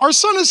 They're like, our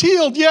son is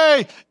healed,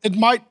 yay. It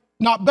might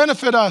not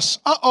benefit us.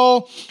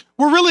 Uh-oh.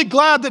 We're really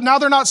glad that now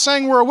they're not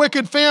saying we're a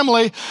wicked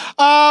family,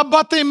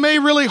 but they may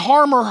really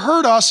harm or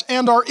hurt us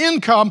and our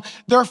income.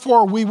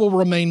 Therefore, we will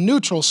remain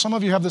neutral. Some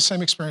of you have the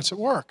same experience at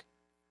work.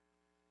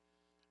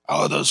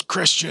 Oh, those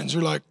Christians.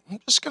 You're like, I'm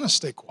just going to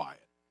stay quiet.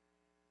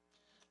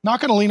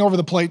 Not going to lean over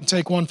the plate and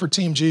take one for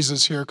Team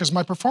Jesus here because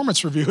my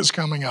performance review is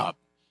coming up.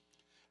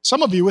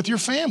 Some of you with your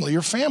family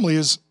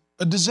is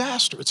a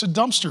disaster. It's a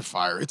dumpster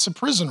fire. It's a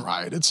prison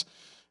riot.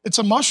 It's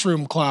a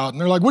mushroom cloud. And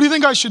they're like, what do you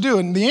think I should do?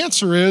 And the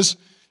answer is,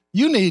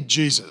 you need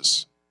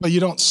Jesus, but you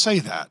don't say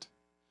that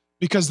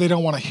because they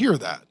don't want to hear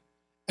that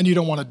and you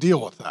don't want to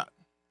deal with that.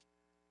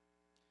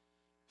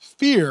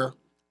 Fear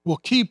will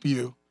keep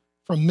you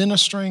from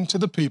ministering to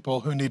the people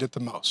who need it the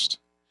most.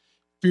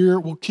 Fear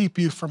will keep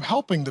you from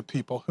helping the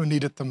people who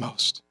need it the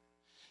most.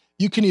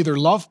 You can either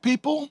love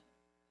people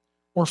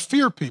or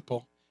fear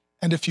people,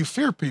 and if you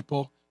fear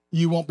people,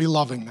 you won't be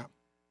loving them.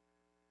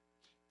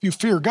 If you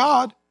fear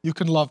God, you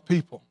can love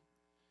people.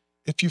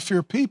 If you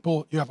fear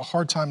people, you have a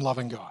hard time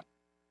loving God.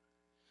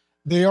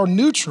 They are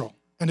neutral,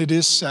 and it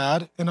is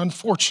sad and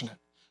unfortunate.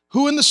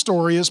 Who in the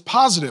story is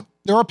positive?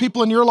 There are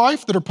people in your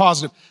life that are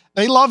positive.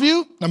 They love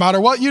you, no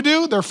matter what you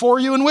do. They're for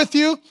you and with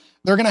you.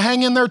 They're going to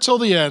hang in there till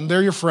the end.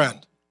 They're your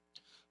friend.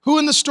 Who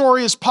in the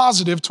story is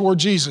positive toward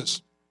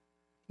Jesus?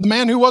 The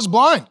man who was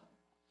blind.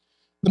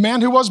 The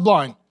man who was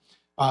blind.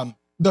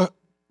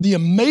 The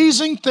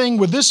amazing thing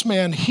with this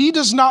man, he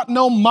does not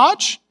know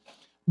much,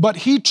 but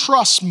he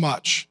trusts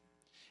much.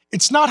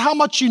 It's not how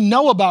much you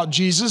know about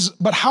Jesus,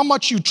 but how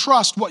much you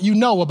trust what you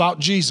know about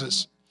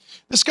Jesus.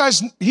 This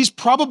he's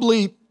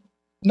probably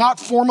not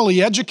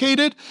formally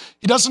educated.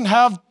 He doesn't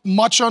have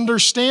much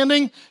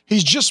understanding.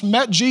 He's just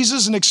met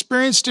Jesus and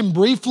experienced him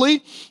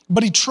briefly,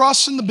 but he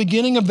trusts in the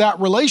beginning of that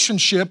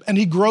relationship and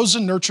he grows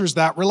and nurtures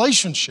that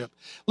relationship.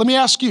 Let me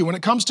ask you, when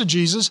it comes to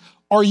Jesus,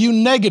 are you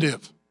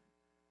negative?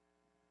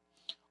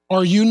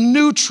 Are you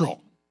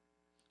neutral?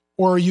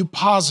 Or are you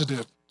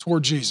positive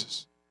toward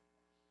Jesus?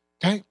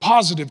 Okay,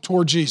 positive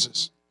toward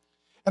Jesus.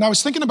 And I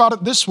was thinking about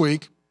it this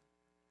week.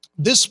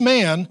 This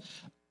man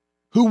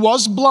who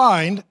was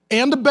blind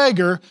and a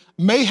beggar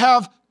may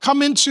have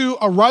come into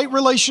a right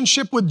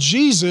relationship with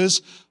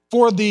Jesus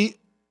for the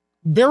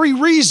very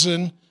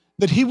reason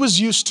that he was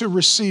used to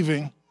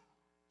receiving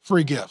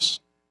free gifts.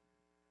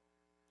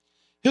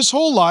 His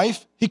whole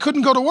life, he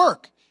couldn't go to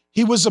work.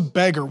 He was a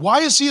beggar.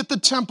 Why is he at the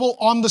temple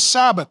on the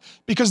Sabbath?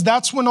 Because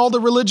that's when all the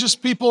religious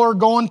people are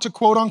going to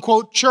quote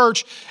unquote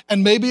church,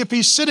 and maybe if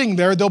he's sitting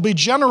there, they'll be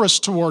generous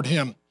toward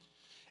him.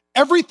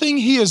 Everything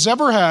he has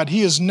ever had,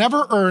 he has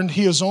never earned,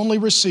 he has only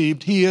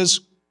received. He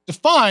is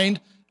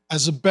defined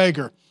as a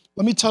beggar.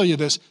 Let me tell you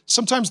this,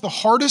 sometimes the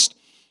hardest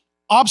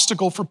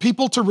obstacle for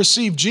people to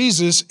receive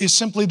Jesus is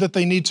simply that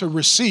they need to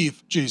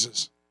receive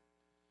Jesus.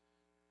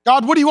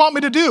 God, what do you want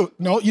me to do?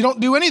 No, you don't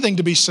do anything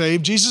to be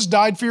saved. Jesus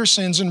died for your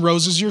sins and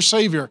rose as your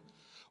Savior.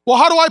 Well,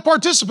 how do I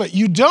participate?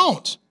 You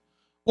don't.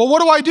 Well, what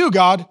do I do,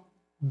 God?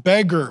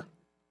 Beggar,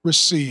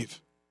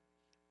 receive.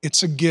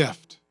 It's a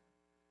gift.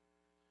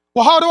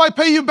 Well, how do I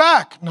pay you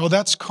back? No,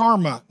 that's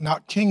karma,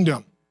 not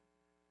kingdom.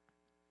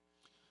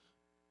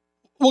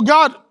 Well,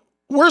 God,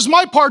 where's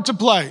my part to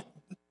play?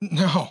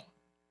 No,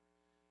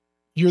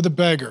 you're the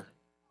beggar.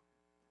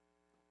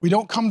 We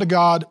don't come to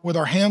God with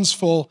our hands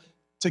full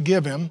to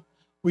give him.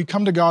 We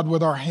come to God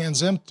with our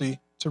hands empty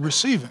to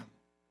receive him.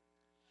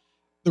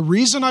 The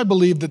reason I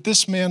believe that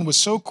this man was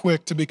so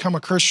quick to become a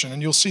Christian,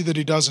 and you'll see that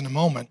he does in a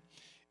moment,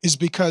 is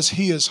because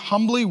he is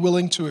humbly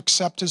willing to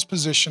accept his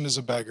position as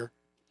a beggar.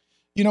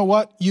 You know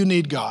what? You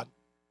need God.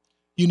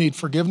 You need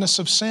forgiveness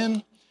of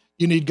sin.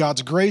 You need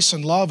God's grace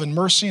and love and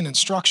mercy and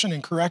instruction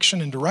and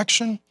correction and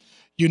direction.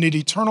 You need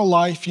eternal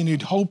life. You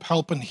need hope,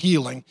 help, and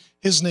healing.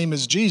 His name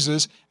is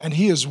Jesus, and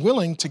he is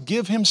willing to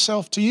give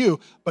himself to you,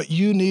 but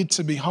you need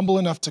to be humble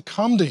enough to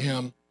come to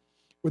him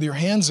with your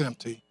hands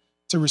empty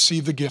to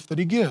receive the gift that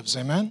he gives.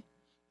 Amen?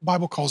 The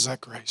Bible calls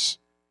that grace.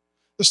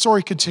 The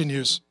story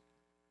continues.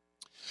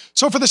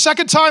 So for the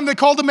second time, they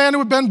called the man who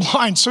had been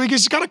blind. So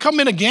he's got to come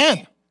in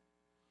again.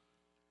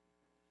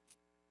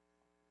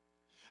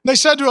 They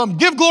said to him,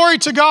 give glory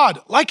to God,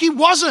 like he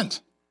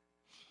wasn't.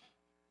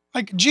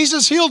 Like,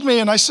 Jesus healed me,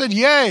 and I said,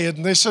 yay.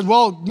 And they said,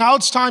 well, now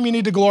it's time you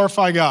need to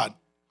glorify God.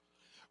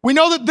 We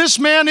know that this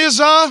man is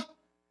a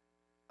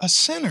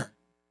sinner.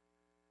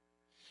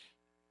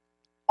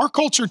 Our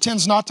culture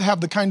tends not to have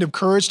the kind of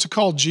courage to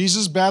call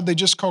Jesus bad, they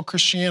just call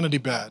Christianity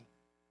bad,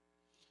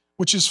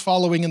 which is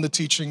following in the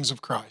teachings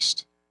of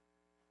Christ.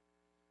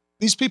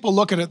 These people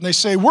look at it and they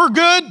say, we're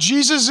good,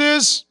 Jesus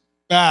is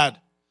bad.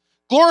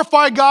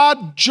 Glorify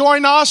God,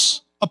 join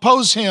us,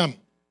 oppose him.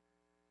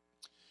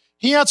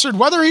 He answered,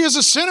 whether he is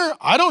a sinner,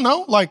 I don't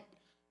know. Like,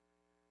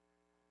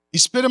 he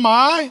spit in my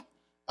eye.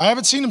 I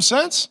haven't seen him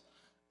since.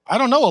 I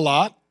don't know a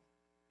lot.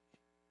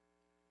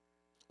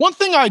 One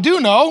thing I do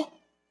know,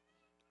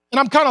 and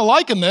I'm kind of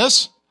liking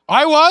this,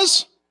 I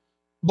was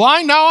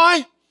blind, now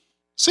I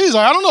see. He's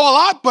like, I don't know a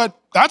lot, but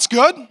that's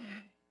good.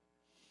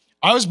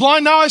 I was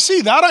blind, now I see.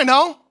 That I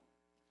know.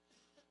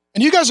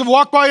 And you guys have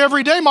walked by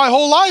every day my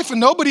whole life, and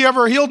nobody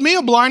ever healed me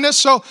of blindness,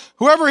 so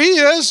whoever he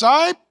is,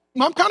 I'm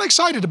kind of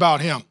excited about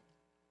him.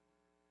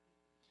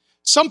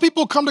 Some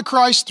people come to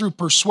Christ through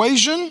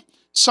persuasion,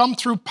 some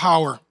through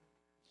power.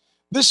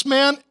 This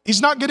man,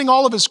 he's not getting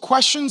all of his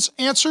questions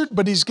answered,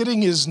 but he's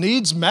getting his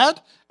needs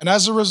met, and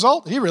as a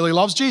result, he really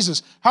loves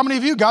Jesus. How many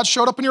of you, God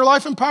showed up in your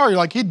life in power? You're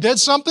like, he did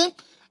something?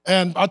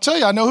 And I'll tell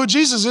you, I know who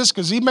Jesus is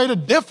because he made a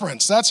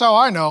difference. That's how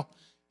I know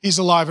he's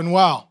alive and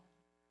well.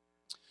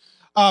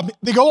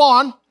 They go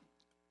on.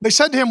 They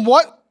said to him,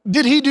 what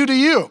did he do to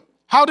you?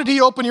 How did he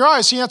open your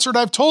eyes? He answered,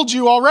 I've told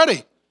you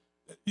already.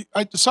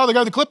 I saw the guy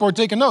with the clipboard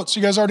taking notes.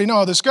 You guys already know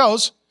how this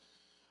goes.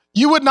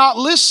 You would not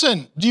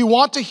listen. Do you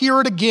want to hear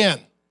it again?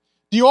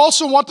 Do you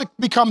also want to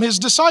become his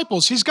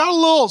disciples? He's got a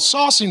little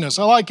sauciness.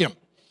 I like him.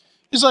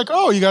 He's like,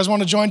 oh, you guys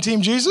want to join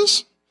Team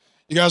Jesus?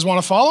 You guys want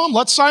to follow him?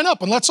 Let's sign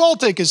up and let's all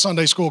take his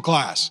Sunday school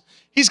class.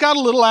 He's got a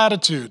little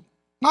attitude.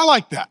 I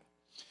like that.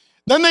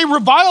 Then they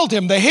reviled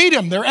him. They hate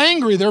him. They're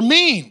angry. They're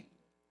mean.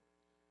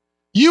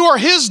 You are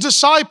his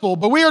disciple,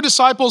 but we are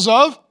disciples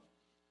of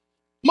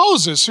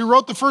Moses, who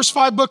wrote the first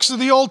 5 books of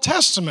the Old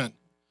Testament.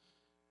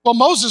 Well,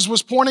 Moses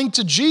was pointing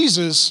to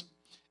Jesus,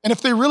 and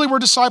if they really were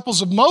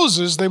disciples of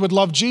Moses, they would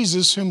love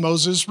Jesus, whom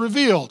Moses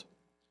revealed.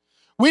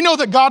 We know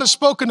that God has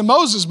spoken to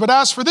Moses, but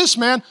as for this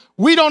man,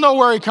 we don't know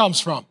where he comes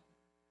from.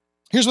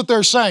 Here's what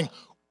they're saying.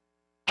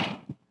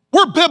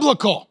 We're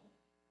biblical.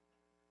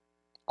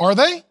 Are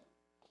they?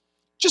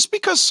 Just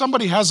because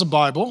somebody has a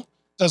Bible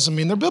doesn't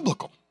mean they're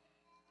biblical.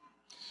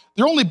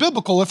 They're only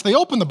biblical if they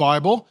open the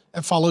Bible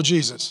and follow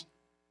Jesus.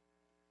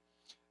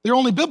 They're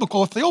only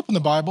biblical if they open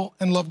the Bible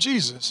and love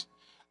Jesus.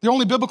 They're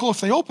only biblical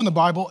if they open the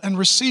Bible and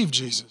receive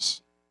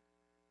Jesus.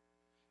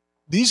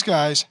 These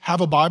guys have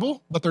a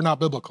Bible, but they're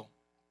not biblical.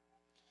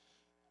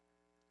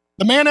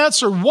 The man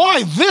answered,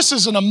 why, this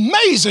is an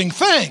amazing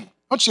thing.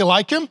 Don't you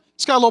like him?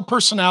 He's got a little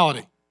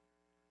personality.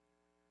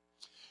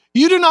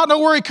 You do not know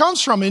where he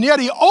comes from, and yet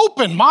he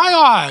opened my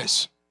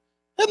eyes.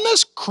 Isn't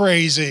this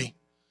crazy?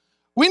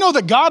 We know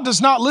that God does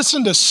not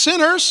listen to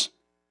sinners.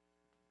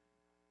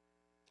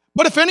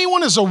 But if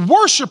anyone is a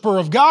worshiper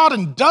of God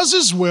and does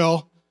his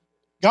will,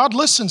 God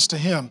listens to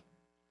him.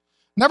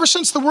 Never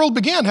since the world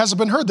began has it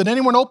been heard that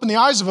anyone opened the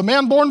eyes of a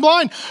man born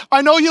blind.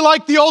 I know you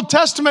like the Old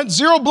Testament,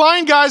 0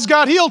 blind guys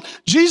got healed.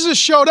 Jesus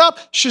showed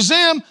up,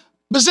 shazam,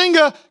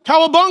 bazinga,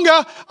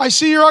 cowabunga, I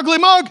see your ugly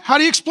mug. How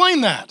do you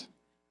explain that?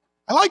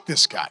 I like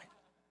this guy.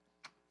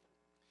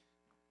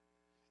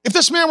 If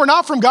this man were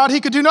not from God,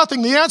 he could do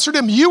nothing. They answered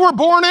him, you were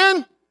born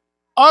in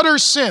utter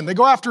sin. They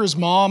go after his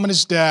mom and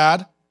his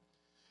dad.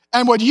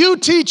 And what you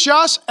teach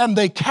us, and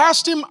they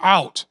cast him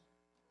out.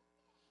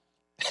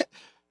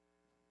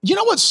 You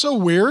know what's so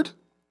weird?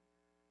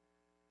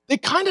 They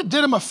kind of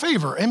did him a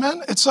favor,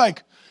 amen? It's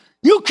like,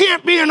 you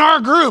can't be in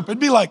our group. It'd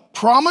be like,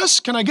 promise?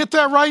 Can I get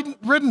that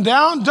written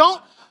down?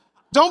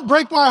 Don't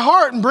break my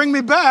heart and bring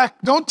me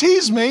back. Don't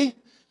tease me.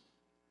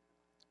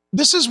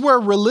 This is where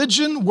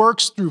religion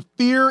works through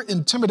fear,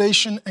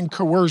 intimidation, and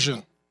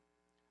coercion,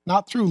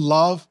 not through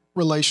love,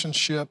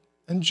 relationship,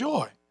 and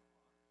joy.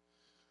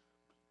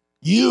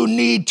 You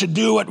need to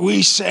do what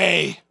we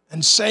say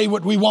and say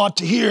what we want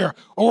to hear,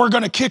 or we're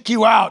going to kick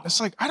you out.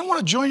 It's like, I don't want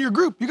to join your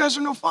group. You guys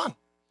are no fun.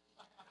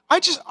 I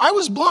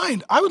was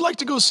blind. I would like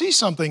to go see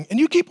something, and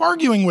you keep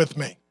arguing with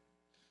me.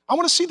 I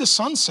want to see the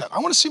sunset. I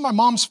want to see my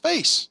mom's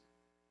face.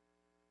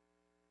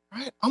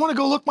 Right? I want to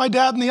go look my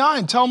dad in the eye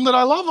and tell him that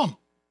I love him.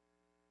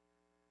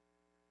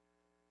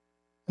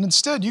 And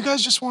instead, you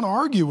guys just want to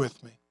argue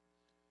with me.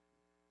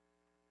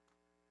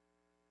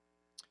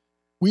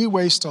 We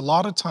waste a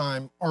lot of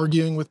time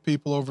arguing with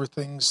people over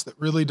things that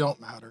really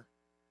don't matter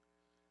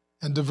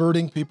and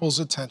diverting people's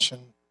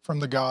attention from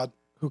the God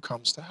who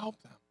comes to help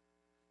them.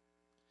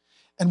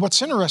 And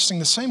what's interesting,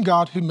 the same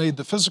God who made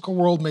the physical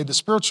world made the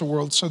spiritual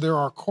world, so there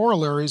are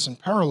corollaries and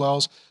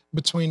parallels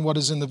between what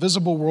is in the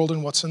visible world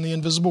and what's in the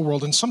invisible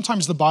world. And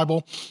sometimes the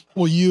Bible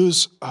will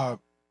use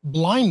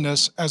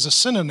blindness as a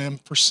synonym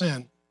for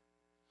sin.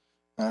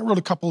 I wrote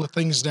a couple of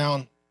things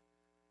down.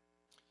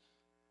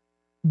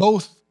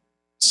 Both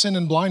sin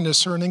and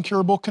blindness are an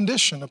incurable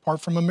condition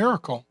apart from a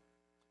miracle.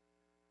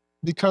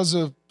 Because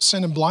of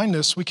sin and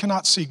blindness, we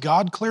cannot see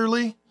God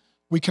clearly,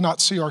 we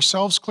cannot see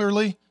ourselves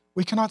clearly,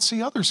 we cannot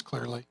see others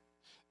clearly.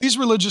 These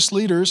religious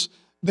leaders,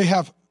 they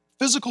have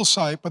physical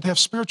sight, but they have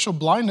spiritual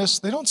blindness.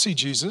 They don't see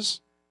Jesus.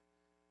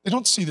 They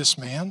don't see this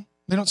man.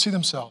 They don't see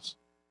themselves.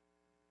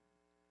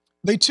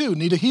 They too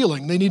need a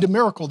healing. They need a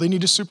miracle. They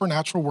need a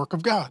supernatural work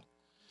of God.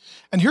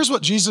 And here's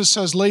what Jesus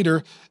says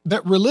later,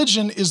 that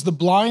religion is the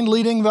blind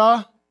leading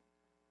the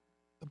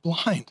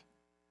blind.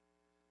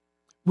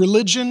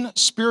 Religion,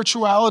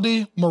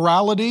 spirituality,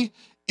 morality,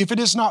 if it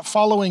is not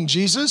following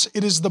Jesus,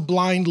 it is the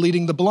blind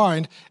leading the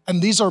blind.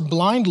 And these are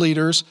blind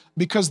leaders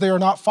because they are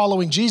not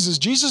following Jesus.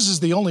 Jesus is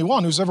the only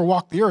one who's ever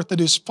walked the earth that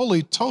is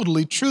fully,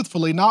 totally,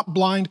 truthfully not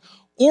blind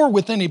or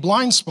with any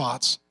blind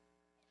spots.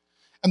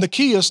 And the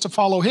key is to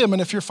follow him.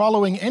 And if you're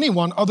following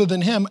anyone other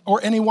than him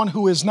or anyone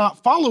who is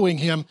not following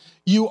him,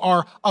 you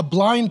are a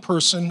blind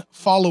person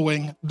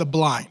following the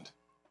blind.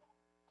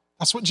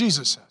 That's what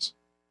Jesus says.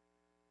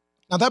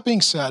 Now, that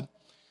being said,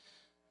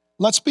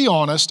 let's be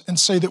honest and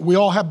say that we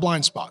all have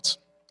blind spots.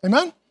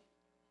 Amen?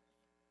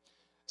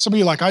 Some of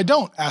you are like, I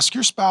don't. Ask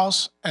your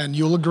spouse, and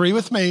you'll agree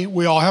with me.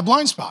 We all have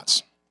blind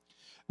spots.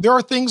 There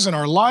are things in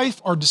our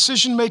life, our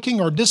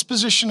decision-making, our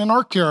disposition, and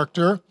our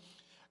character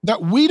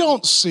that we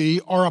don't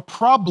see are a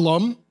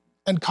problem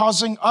and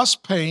causing us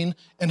pain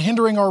and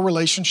hindering our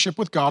relationship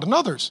with God and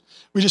others.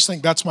 We just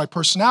think, that's my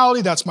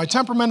personality, that's my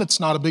temperament, it's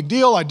not a big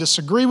deal, I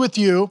disagree with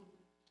you.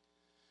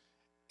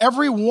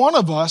 Every one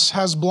of us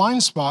has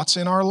blind spots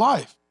in our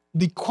life.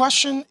 The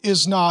question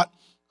is not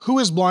who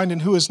is blind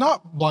and who is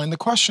not blind. The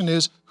question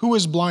is who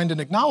is blind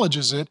and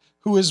acknowledges it,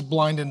 who is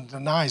blind and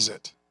denies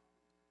it.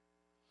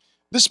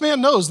 This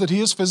man knows that he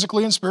is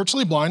physically and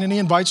spiritually blind, and he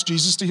invites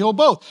Jesus to heal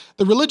both.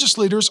 The religious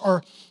leaders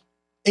are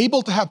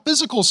able to have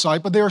physical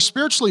sight, but they are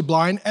spiritually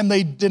blind, and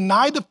they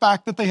deny the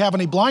fact that they have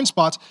any blind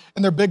spots,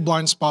 and their big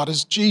blind spot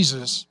is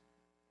Jesus.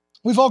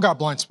 We've all got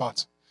blind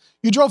spots.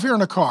 You drove here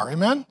in a car,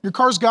 amen? Your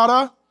car's got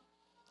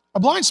a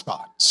blind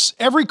spot.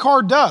 Every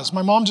car does.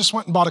 My mom just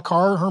went and bought a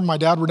car. Her and my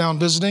dad were down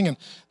visiting, and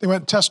they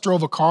went and test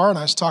drove a car, and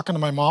I was talking to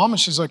my mom, and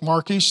she's like,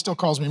 Marky, she still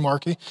calls me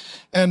Marky.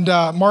 And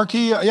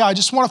Marky, I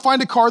just want to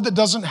find a car that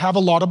doesn't have a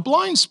lot of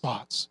blind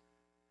spots.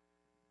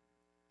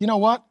 You know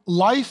what?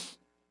 Life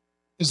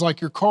is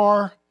like your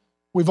car.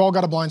 We've all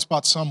got a blind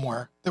spot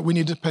somewhere that we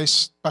need to pay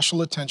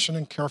special attention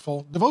and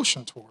careful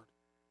devotion toward.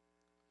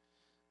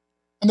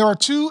 And there are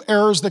two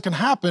errors that can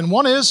happen.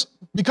 One is,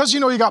 because you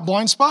know you got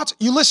blind spots,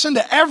 you listen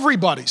to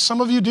everybody. Some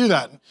of you do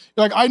that. You're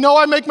like, I know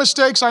I make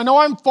mistakes. I know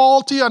I'm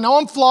faulty. I know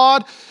I'm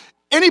flawed.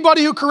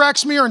 Anybody who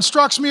corrects me or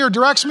instructs me or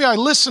directs me, I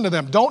listen to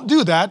them. Don't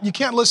do that. You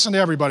can't listen to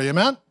everybody,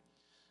 amen?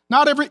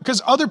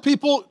 Because other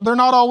people,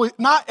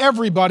 not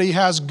everybody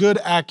has good,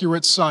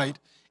 accurate sight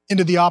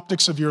into the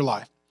optics of your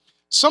life.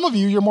 Some of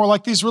you, you're more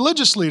like these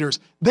religious leaders.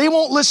 They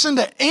won't listen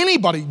to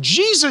anybody.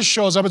 Jesus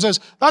shows up and says,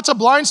 that's a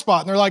blind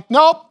spot. And they're like,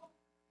 nope,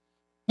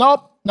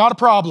 not a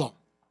problem.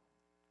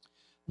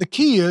 The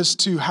key is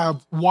to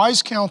have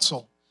wise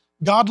counsel,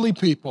 godly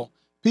people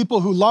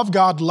who love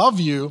God, love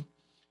you,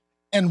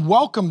 and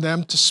welcome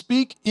them to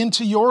speak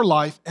into your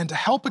life and to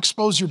help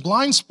expose your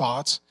blind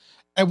spots.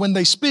 And when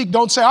they speak,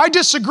 don't say, I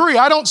disagree,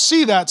 I don't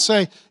see that.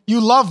 Say, you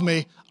love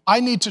me,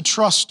 I need to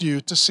trust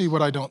you to see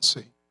what I don't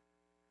see.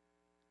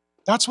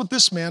 That's what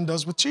this man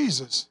does with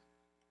Jesus.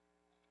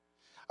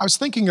 I was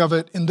thinking of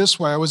it in this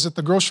way. I was at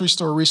the grocery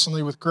store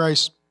recently with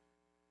Grace,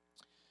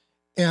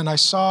 and I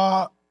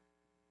saw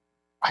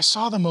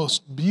the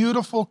most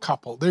beautiful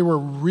couple. They were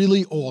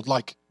really old,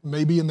 like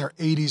maybe in their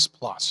 80s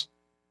plus.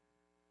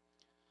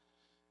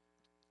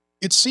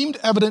 It seemed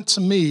evident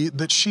to me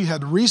that she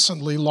had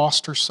recently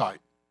lost her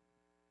sight.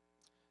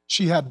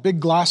 She had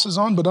big glasses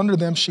on, but under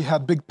them she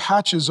had big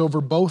patches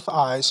over both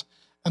eyes.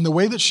 And the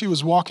way that she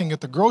was walking at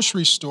the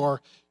grocery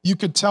store, you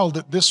could tell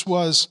that this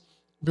was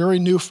very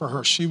new for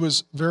her. She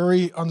was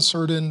very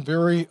uncertain,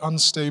 very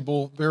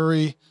unstable,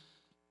 very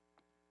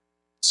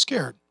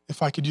scared,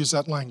 if I could use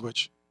that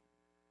language.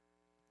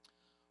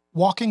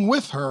 Walking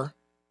with her,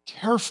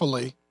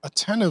 carefully,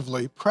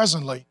 attentively,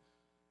 presently,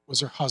 was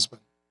her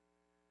husband.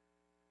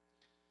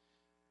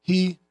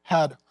 He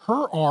had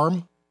her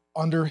arm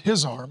under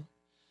his arm,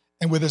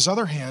 and with his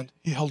other hand,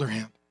 he held her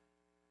hand.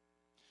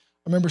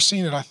 I remember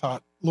seeing it, I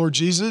thought, Lord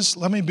Jesus,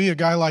 let me be a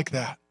guy like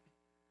that.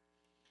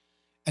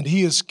 And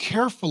he is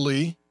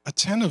carefully,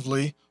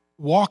 attentively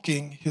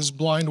walking his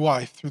blind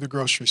wife through the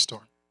grocery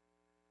store.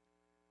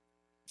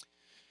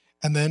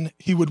 And then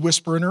he would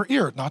whisper in her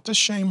ear, not to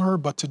shame her,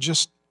 but to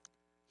just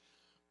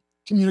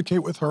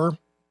communicate with her.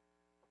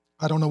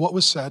 I don't know what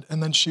was said.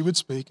 And then she would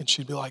speak, and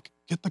she'd be like,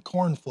 get the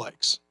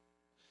cornflakes.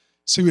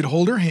 So he would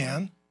hold her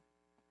hand,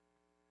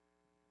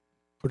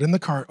 put it in the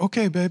cart.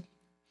 Okay, babe.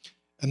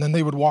 And then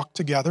they would walk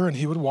together, and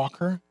he would walk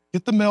her.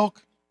 Get the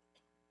milk.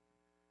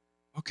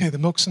 Okay, the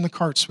milk's in the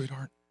cart,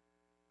 sweetheart.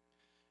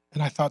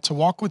 And I thought, to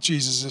walk with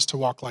Jesus is to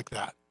walk like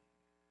that.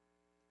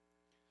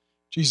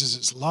 Jesus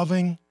is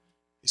loving.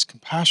 He's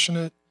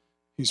compassionate.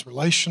 He's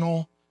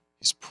relational.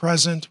 He's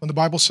present. When the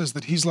Bible says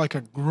that he's like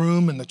a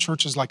groom and the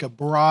church is like a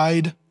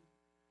bride,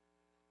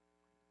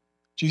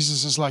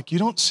 Jesus is like, you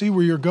don't see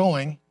where you're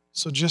going,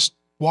 so just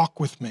walk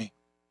with me.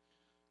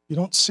 You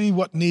don't see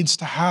what needs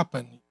to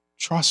happen.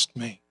 Trust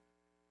me.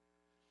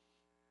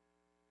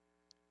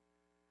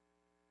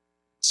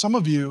 Some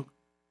of you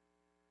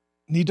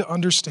need to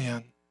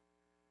understand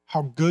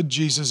how good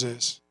Jesus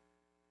is,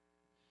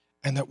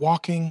 and that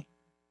walking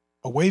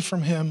away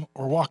from him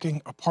or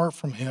walking apart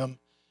from him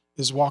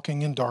is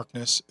walking in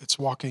darkness. It's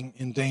walking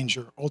in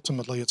danger.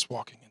 Ultimately, it's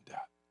walking in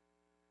death.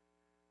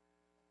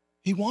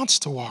 He wants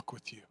to walk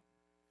with you.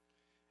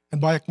 And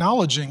by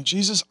acknowledging,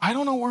 Jesus, I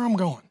don't know where I'm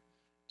going.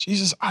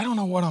 Jesus, I don't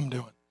know what I'm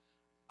doing.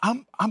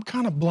 I'm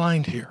kind of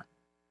blind here.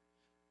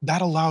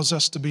 That allows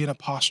us to be in a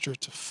posture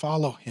to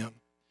follow him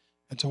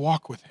and to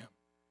walk with him.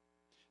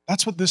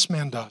 That's what this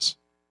man does.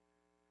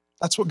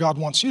 That's what God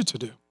wants you to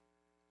do.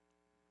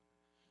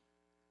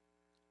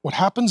 What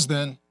happens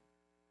then,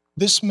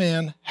 this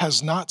man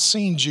has not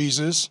seen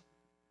Jesus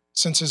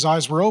since his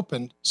eyes were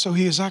opened, so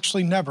he has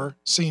actually never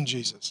seen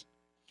Jesus.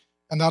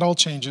 And that all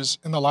changes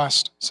in the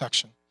last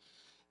section.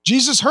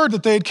 Jesus heard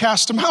that they had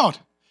cast him out.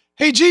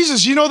 Hey,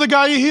 Jesus, you know the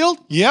guy you healed?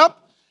 Yep.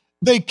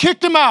 They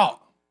kicked him out.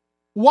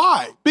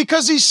 Why?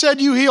 Because he said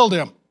you healed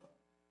him.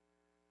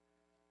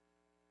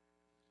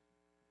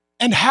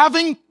 And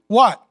having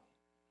what?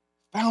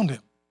 Found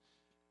him.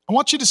 I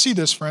want you to see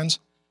this, friends.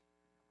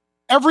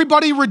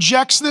 Everybody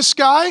rejects this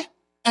guy,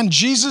 and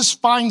Jesus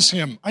finds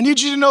him. I need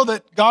you to know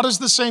that God is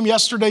the same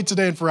yesterday,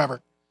 today, and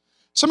forever.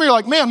 Some of you are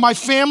like, man, my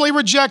family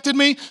rejected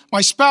me,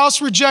 my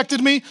spouse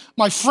rejected me,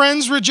 my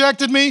friends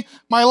rejected me,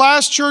 my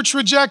last church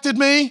rejected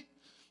me,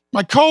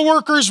 my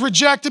coworkers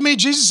rejected me.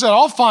 Jesus said,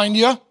 I'll find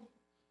you.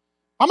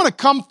 I'm going to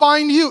come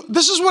find you.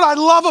 This is what I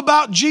love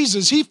about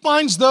Jesus. He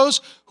finds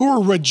those who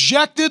are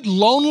rejected,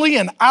 lonely,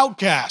 and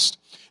outcast.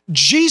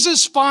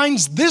 Jesus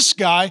finds this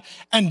guy,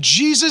 and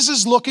Jesus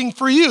is looking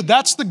for you.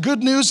 That's the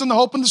good news and the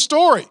hope in the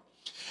story.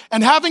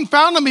 And having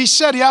found him, he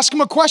asked him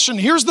a question.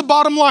 Here's the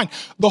bottom line.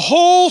 The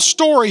whole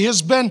story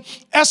has been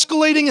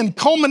escalating and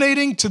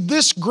culminating to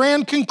this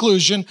grand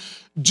conclusion.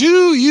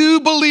 Do you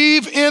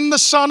believe in the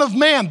Son of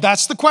Man?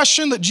 That's the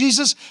question that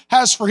Jesus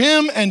has for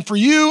him and for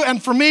you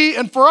and for me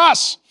and for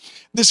us.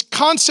 This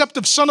concept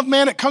of Son of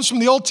Man, it comes from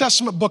the Old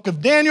Testament book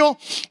of Daniel.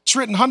 It's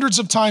written hundreds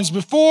of times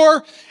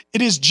before.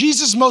 It is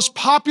Jesus' most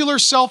popular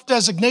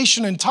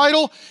self-designation and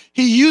title.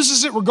 He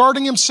uses it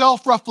regarding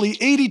himself roughly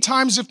 80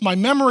 times if my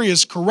memory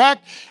is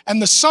correct.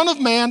 And the Son of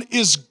Man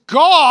is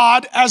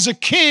God as a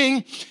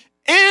king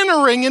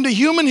entering into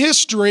human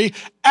history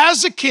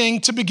as a king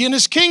to begin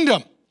his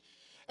kingdom.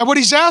 And what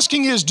he's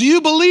asking is, do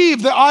you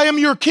believe that I am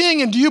your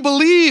king? And do you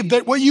believe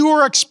that what you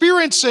are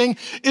experiencing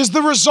is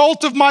the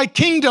result of my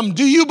kingdom?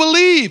 Do you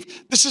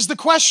believe? This is the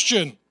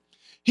question.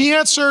 He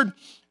answered,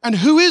 and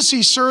who is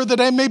he, sir, that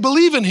I may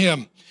believe in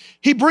him?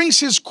 He brings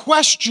his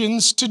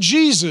questions to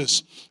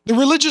Jesus. The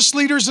religious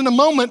leaders in a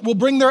moment will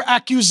bring their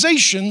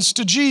accusations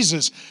to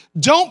Jesus.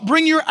 Don't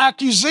bring your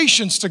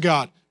accusations to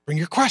God. Bring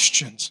your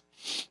questions.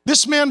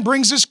 This man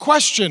brings his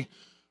question.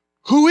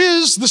 Who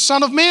is the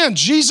Son of Man?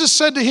 Jesus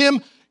said to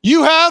him,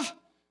 you have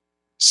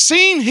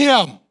seen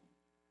him.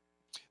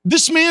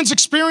 This man's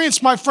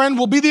experience, my friend,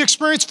 will be the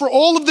experience for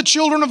all of the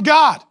children of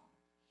God.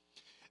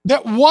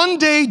 That one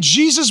day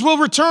Jesus will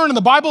return, and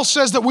the Bible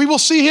says that we will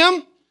see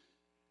him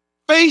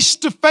face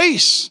to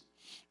face.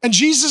 And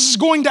Jesus is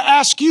going to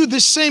ask you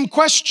this same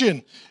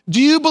question. Do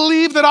you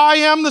believe that I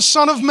am the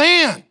Son of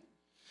Man?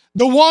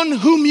 The one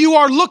whom you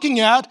are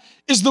looking at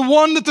is the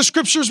one that the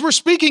scriptures were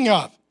speaking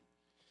of.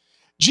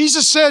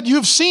 Jesus said, you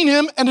have seen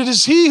him, and it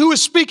is he who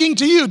is speaking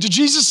to you. Did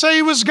Jesus say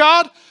he was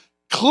God?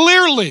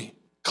 Clearly.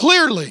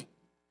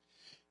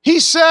 He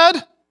said,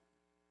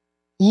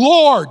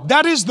 Lord.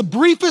 That is the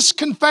briefest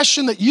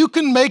confession that you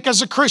can make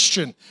as a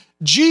Christian.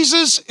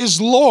 Jesus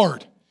is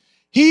Lord.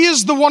 He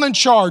is the one in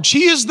charge.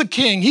 He is the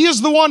king. He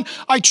is the one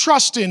I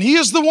trust in. He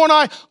is the one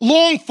I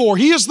long for.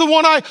 He is the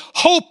one I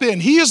hope in.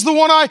 He is the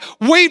one I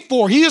wait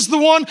for. He is the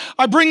one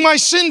I bring my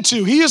sin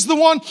to. He is the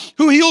one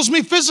who heals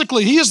me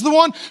physically. He is the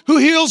one who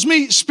heals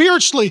me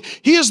spiritually.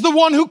 He is the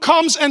one who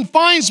comes and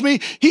finds me.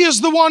 He is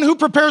the one who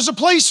prepares a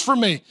place for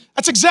me.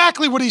 That's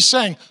exactly what he's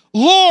saying.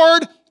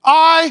 Lord,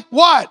 I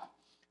what?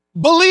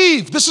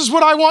 Believe. This is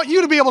what I want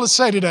you to be able to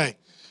say today.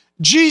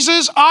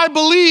 Jesus, I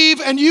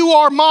believe, and you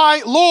are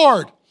my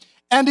Lord.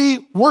 And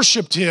he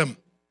worshiped him.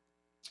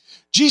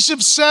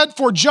 Jesus said,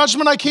 for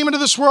judgment I came into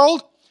this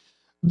world.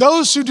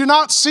 Those who do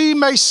not see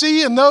may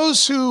see, and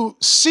those who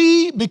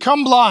see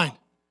become blind.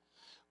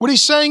 What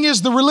he's saying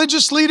is the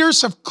religious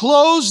leaders have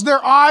closed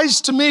their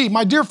eyes to me.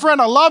 My dear friend,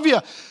 I love you.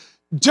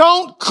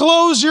 Don't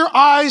close your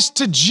eyes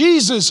to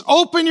Jesus.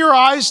 Open your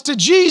eyes to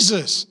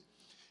Jesus.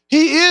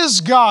 He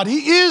is God.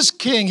 He is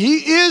King. He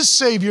is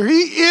Savior.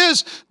 He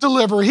is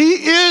Deliverer. He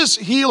is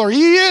Healer.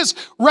 He is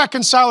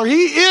Reconciler.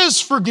 He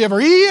is Forgiver.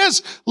 He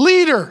is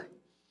Leader.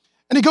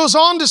 And he goes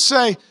on to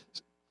say,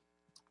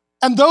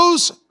 and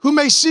those who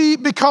may see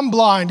become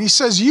blind. He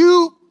says,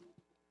 you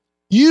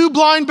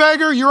blind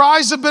beggar, your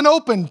eyes have been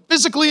opened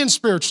physically and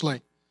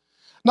spiritually.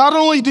 Not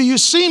only do you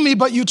see me,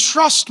 but you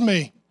trust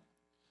me.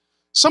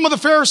 Some of the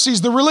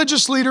Pharisees, the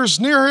religious leaders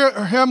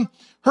near him,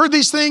 heard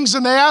these things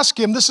and they asked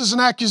him, this is an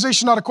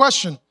accusation, not a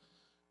question.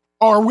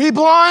 Are we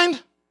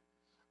blind?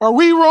 Are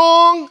we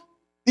wrong?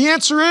 The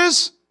answer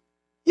is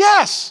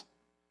yes.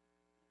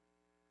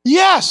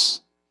 Yes.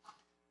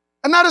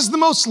 And that is the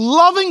most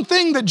loving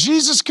thing that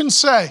Jesus can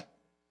say.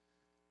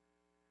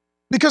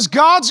 Because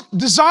God's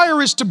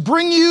desire is to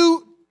bring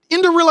you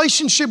into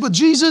relationship with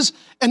Jesus,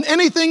 and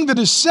anything that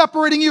is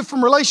separating you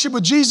from relationship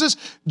with Jesus,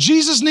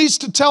 Jesus needs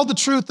to tell the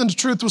truth, and the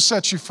truth will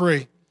set you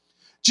free.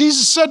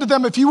 Jesus said to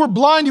them, if you were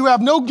blind, you have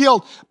no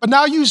guilt, but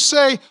now you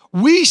say,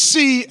 we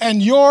see,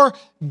 and your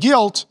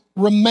guilt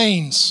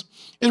remains.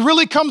 It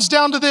really comes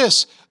down to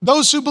this.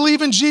 Those who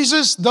believe in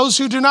Jesus, those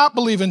who do not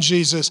believe in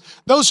Jesus.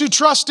 Those who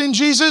trust in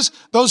Jesus,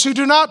 those who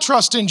do not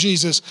trust in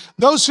Jesus.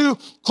 Those who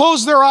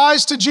close their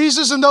eyes to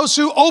Jesus, and those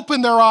who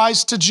open their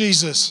eyes to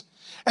Jesus.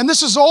 And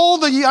this is all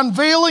the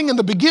unveiling and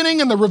the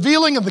beginning and the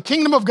revealing of the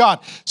kingdom of God.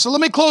 So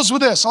let me close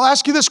with this. I'll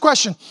ask you this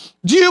question.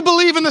 Do you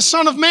believe in the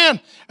Son of Man?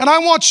 And I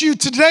want you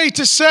today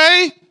to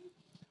say,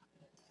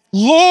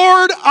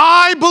 Lord,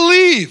 I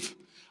believe.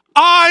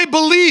 I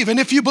believe. And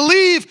if you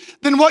believe,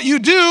 then what you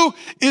do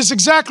is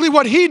exactly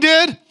what he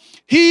did.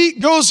 He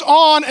goes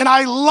on, and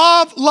I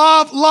love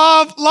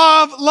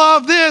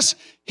this.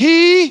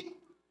 He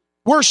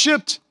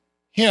worshiped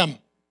him.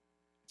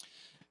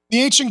 The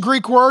ancient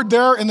Greek word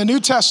there in the New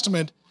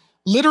Testament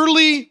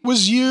literally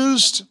was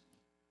used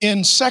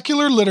in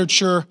secular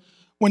literature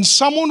when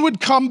someone would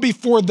come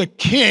before the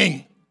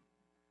king.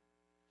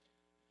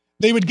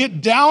 They would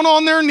get down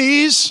on their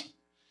knees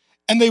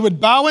and they would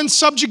bow in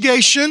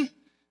subjugation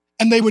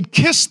and they would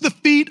kiss the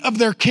feet of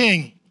their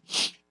king.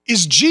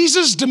 Is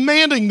Jesus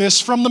demanding this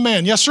from the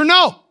man? Yes or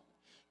no?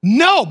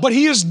 No, but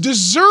he is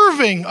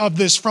deserving of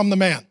this from the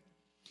man.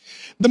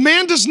 The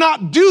man does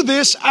not do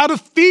this out of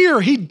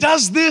fear. He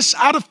does this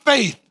out of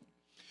faith.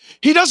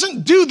 He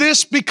doesn't do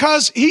this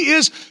because he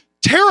is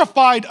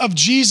terrified of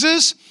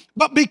Jesus,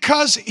 but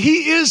because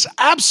he is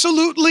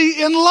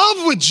absolutely in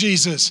love with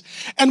Jesus.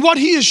 And what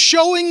he is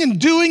showing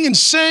and doing and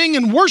saying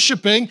and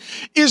worshiping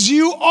is,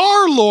 you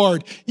are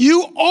Lord.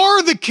 You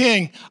are the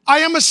King. I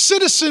am a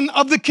citizen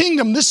of the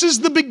kingdom. This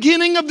is the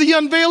beginning of the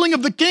unveiling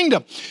of the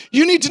kingdom.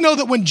 You need to know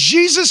that when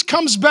Jesus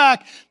comes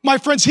back, my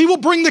friends, he will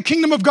bring the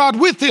kingdom of God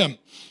with him.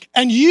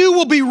 and you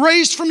will be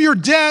raised from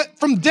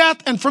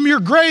death and from your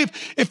grave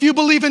if you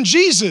believe in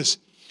Jesus.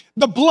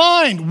 The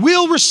blind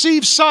will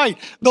receive sight.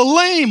 The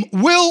lame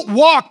will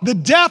walk. The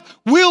deaf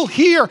will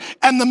hear.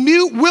 And the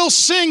mute will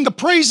sing the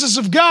praises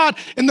of God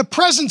in the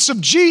presence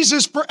of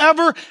Jesus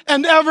forever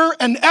and ever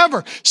and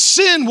ever.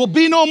 Sin will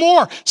be no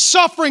more.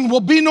 Suffering will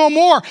be no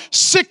more.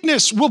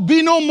 Sickness will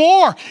be no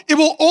more. It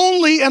will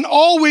only and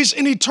always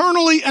and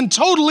eternally and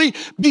totally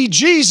be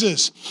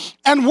Jesus.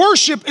 And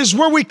worship is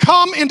where we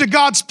come into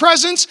God's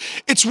presence.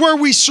 It's where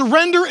we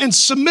surrender and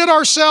submit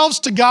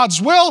ourselves to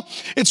God's will.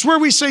 It's where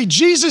we say,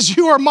 Jesus,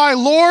 you are my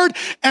Lord,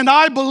 and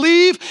I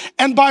believe.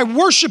 And by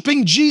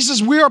worshiping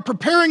Jesus, we are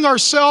preparing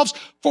ourselves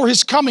for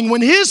his coming.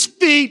 When his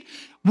feet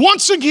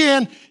once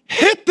again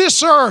hit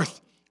this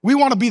earth, we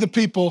want to be the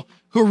people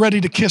who are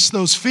ready to kiss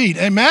those feet.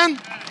 Amen?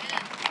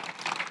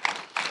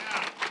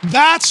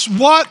 That's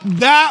what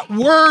that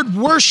word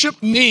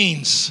worship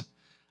means.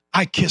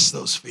 I kiss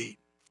those feet.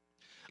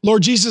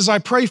 Lord Jesus, I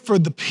pray for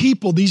the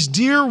people, these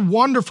dear,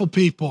 wonderful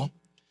people.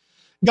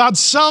 God,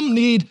 some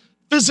need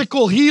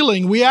physical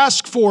healing. We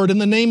ask for it in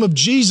the name of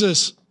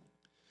Jesus.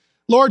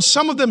 Lord,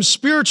 some of them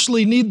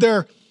spiritually need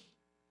their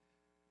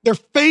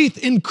faith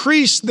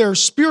increased, their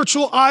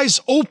spiritual eyes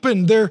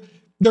opened,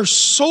 their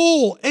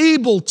soul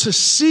able to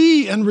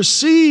see and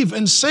receive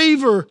and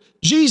savor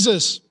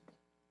Jesus.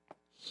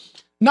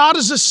 Not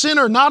as a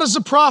sinner, not as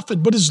a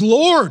prophet, but as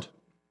Lord.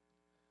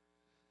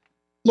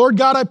 Lord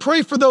God, I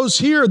pray for those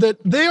here that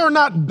they are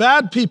not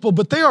bad people,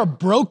 but they are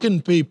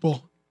broken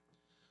people.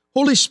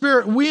 Holy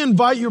Spirit, we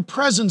invite your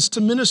presence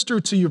to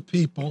minister to your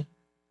people,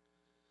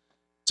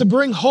 to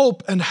bring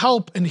hope and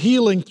help and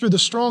healing through the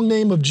strong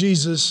name of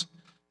Jesus,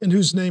 in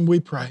whose name we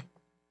pray.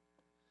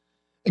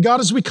 And God,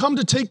 as we come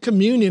to take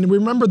communion, we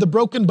remember the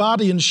broken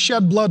body and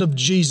shed blood of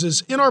Jesus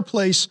in our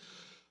place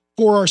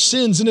for our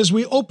sins. And as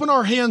we open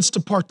our hands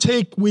to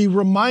partake, we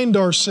remind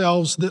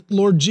ourselves that,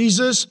 Lord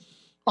Jesus,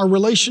 our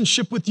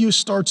relationship with you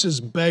starts as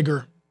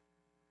beggar.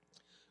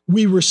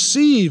 We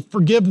receive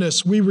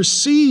forgiveness. We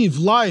receive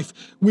life.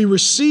 We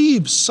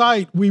receive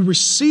sight. We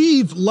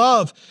receive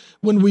love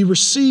when we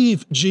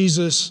receive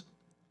Jesus.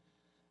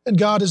 And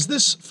God, as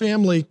this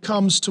family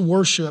comes to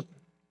worship,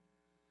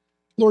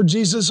 Lord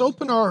Jesus,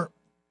 open our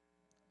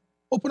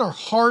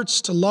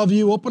hearts to love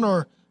you. Open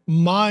our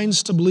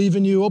minds to believe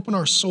in you. Open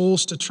our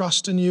souls to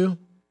trust in you.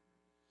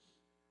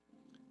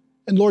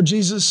 And Lord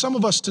Jesus, some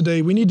of us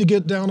today, we need to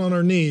get down on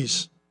our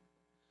knees.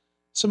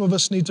 Some of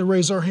us need to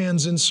raise our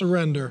hands in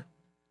surrender.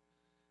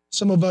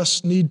 Some of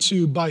us need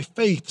to, by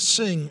faith,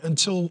 sing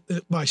until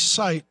by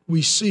sight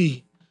we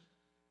see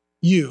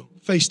you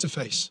face to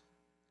face.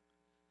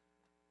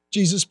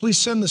 Jesus, please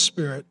send the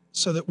Spirit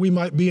so that we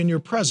might be in your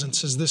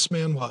presence as this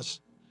man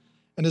was.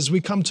 And as we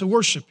come to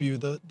worship you,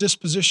 the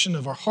disposition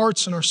of our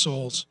hearts and our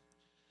souls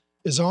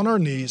is on our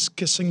knees,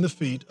 kissing the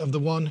feet of the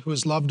one who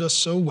has loved us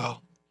so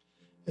well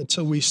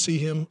until we see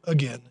him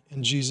again.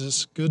 In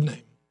Jesus' good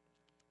name,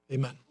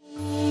 amen.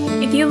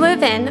 If you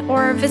live in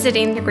or are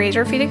visiting the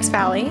Greater Phoenix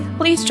Valley,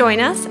 please join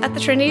us at the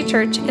Trinity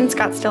Church in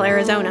Scottsdale,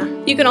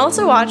 Arizona. You can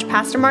also watch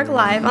Pastor Mark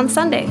live on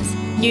Sundays,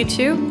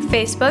 YouTube,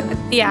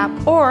 Facebook, the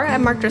app, or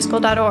at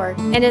markdriscoll.org.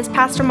 And as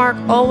Pastor Mark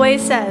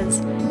always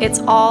says, it's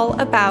all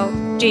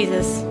about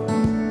Jesus.